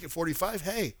 2 and you make it 45,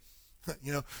 hey,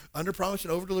 under promise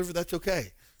and over deliver, that's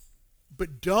okay.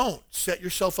 But don't set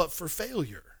yourself up for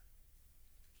failure.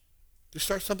 Just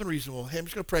start something reasonable. Hey, I'm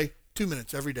just going to pray 2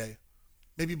 minutes every day.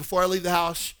 Maybe before I leave the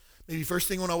house, maybe first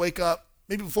thing when I wake up,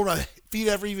 maybe before my feet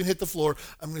ever even hit the floor,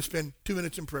 I'm going to spend 2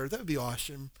 minutes in prayer. That would be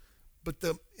awesome. But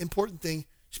the important thing,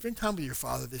 spend time with your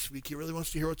Father this week. He really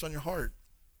wants to hear what's on your heart.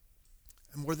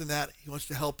 And more than that, he wants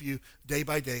to help you day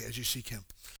by day as you seek him.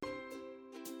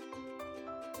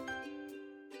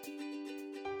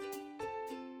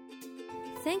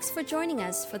 Thanks for joining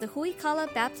us for the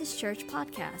Huikala Baptist Church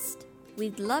podcast.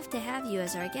 We'd love to have you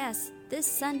as our guest this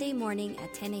Sunday morning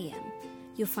at 10 a.m.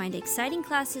 You'll find exciting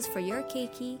classes for your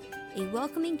keiki, a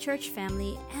welcoming church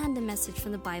family, and a message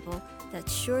from the Bible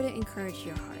that's sure to encourage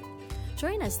your heart.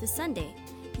 Join us this Sunday.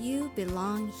 You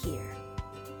belong here.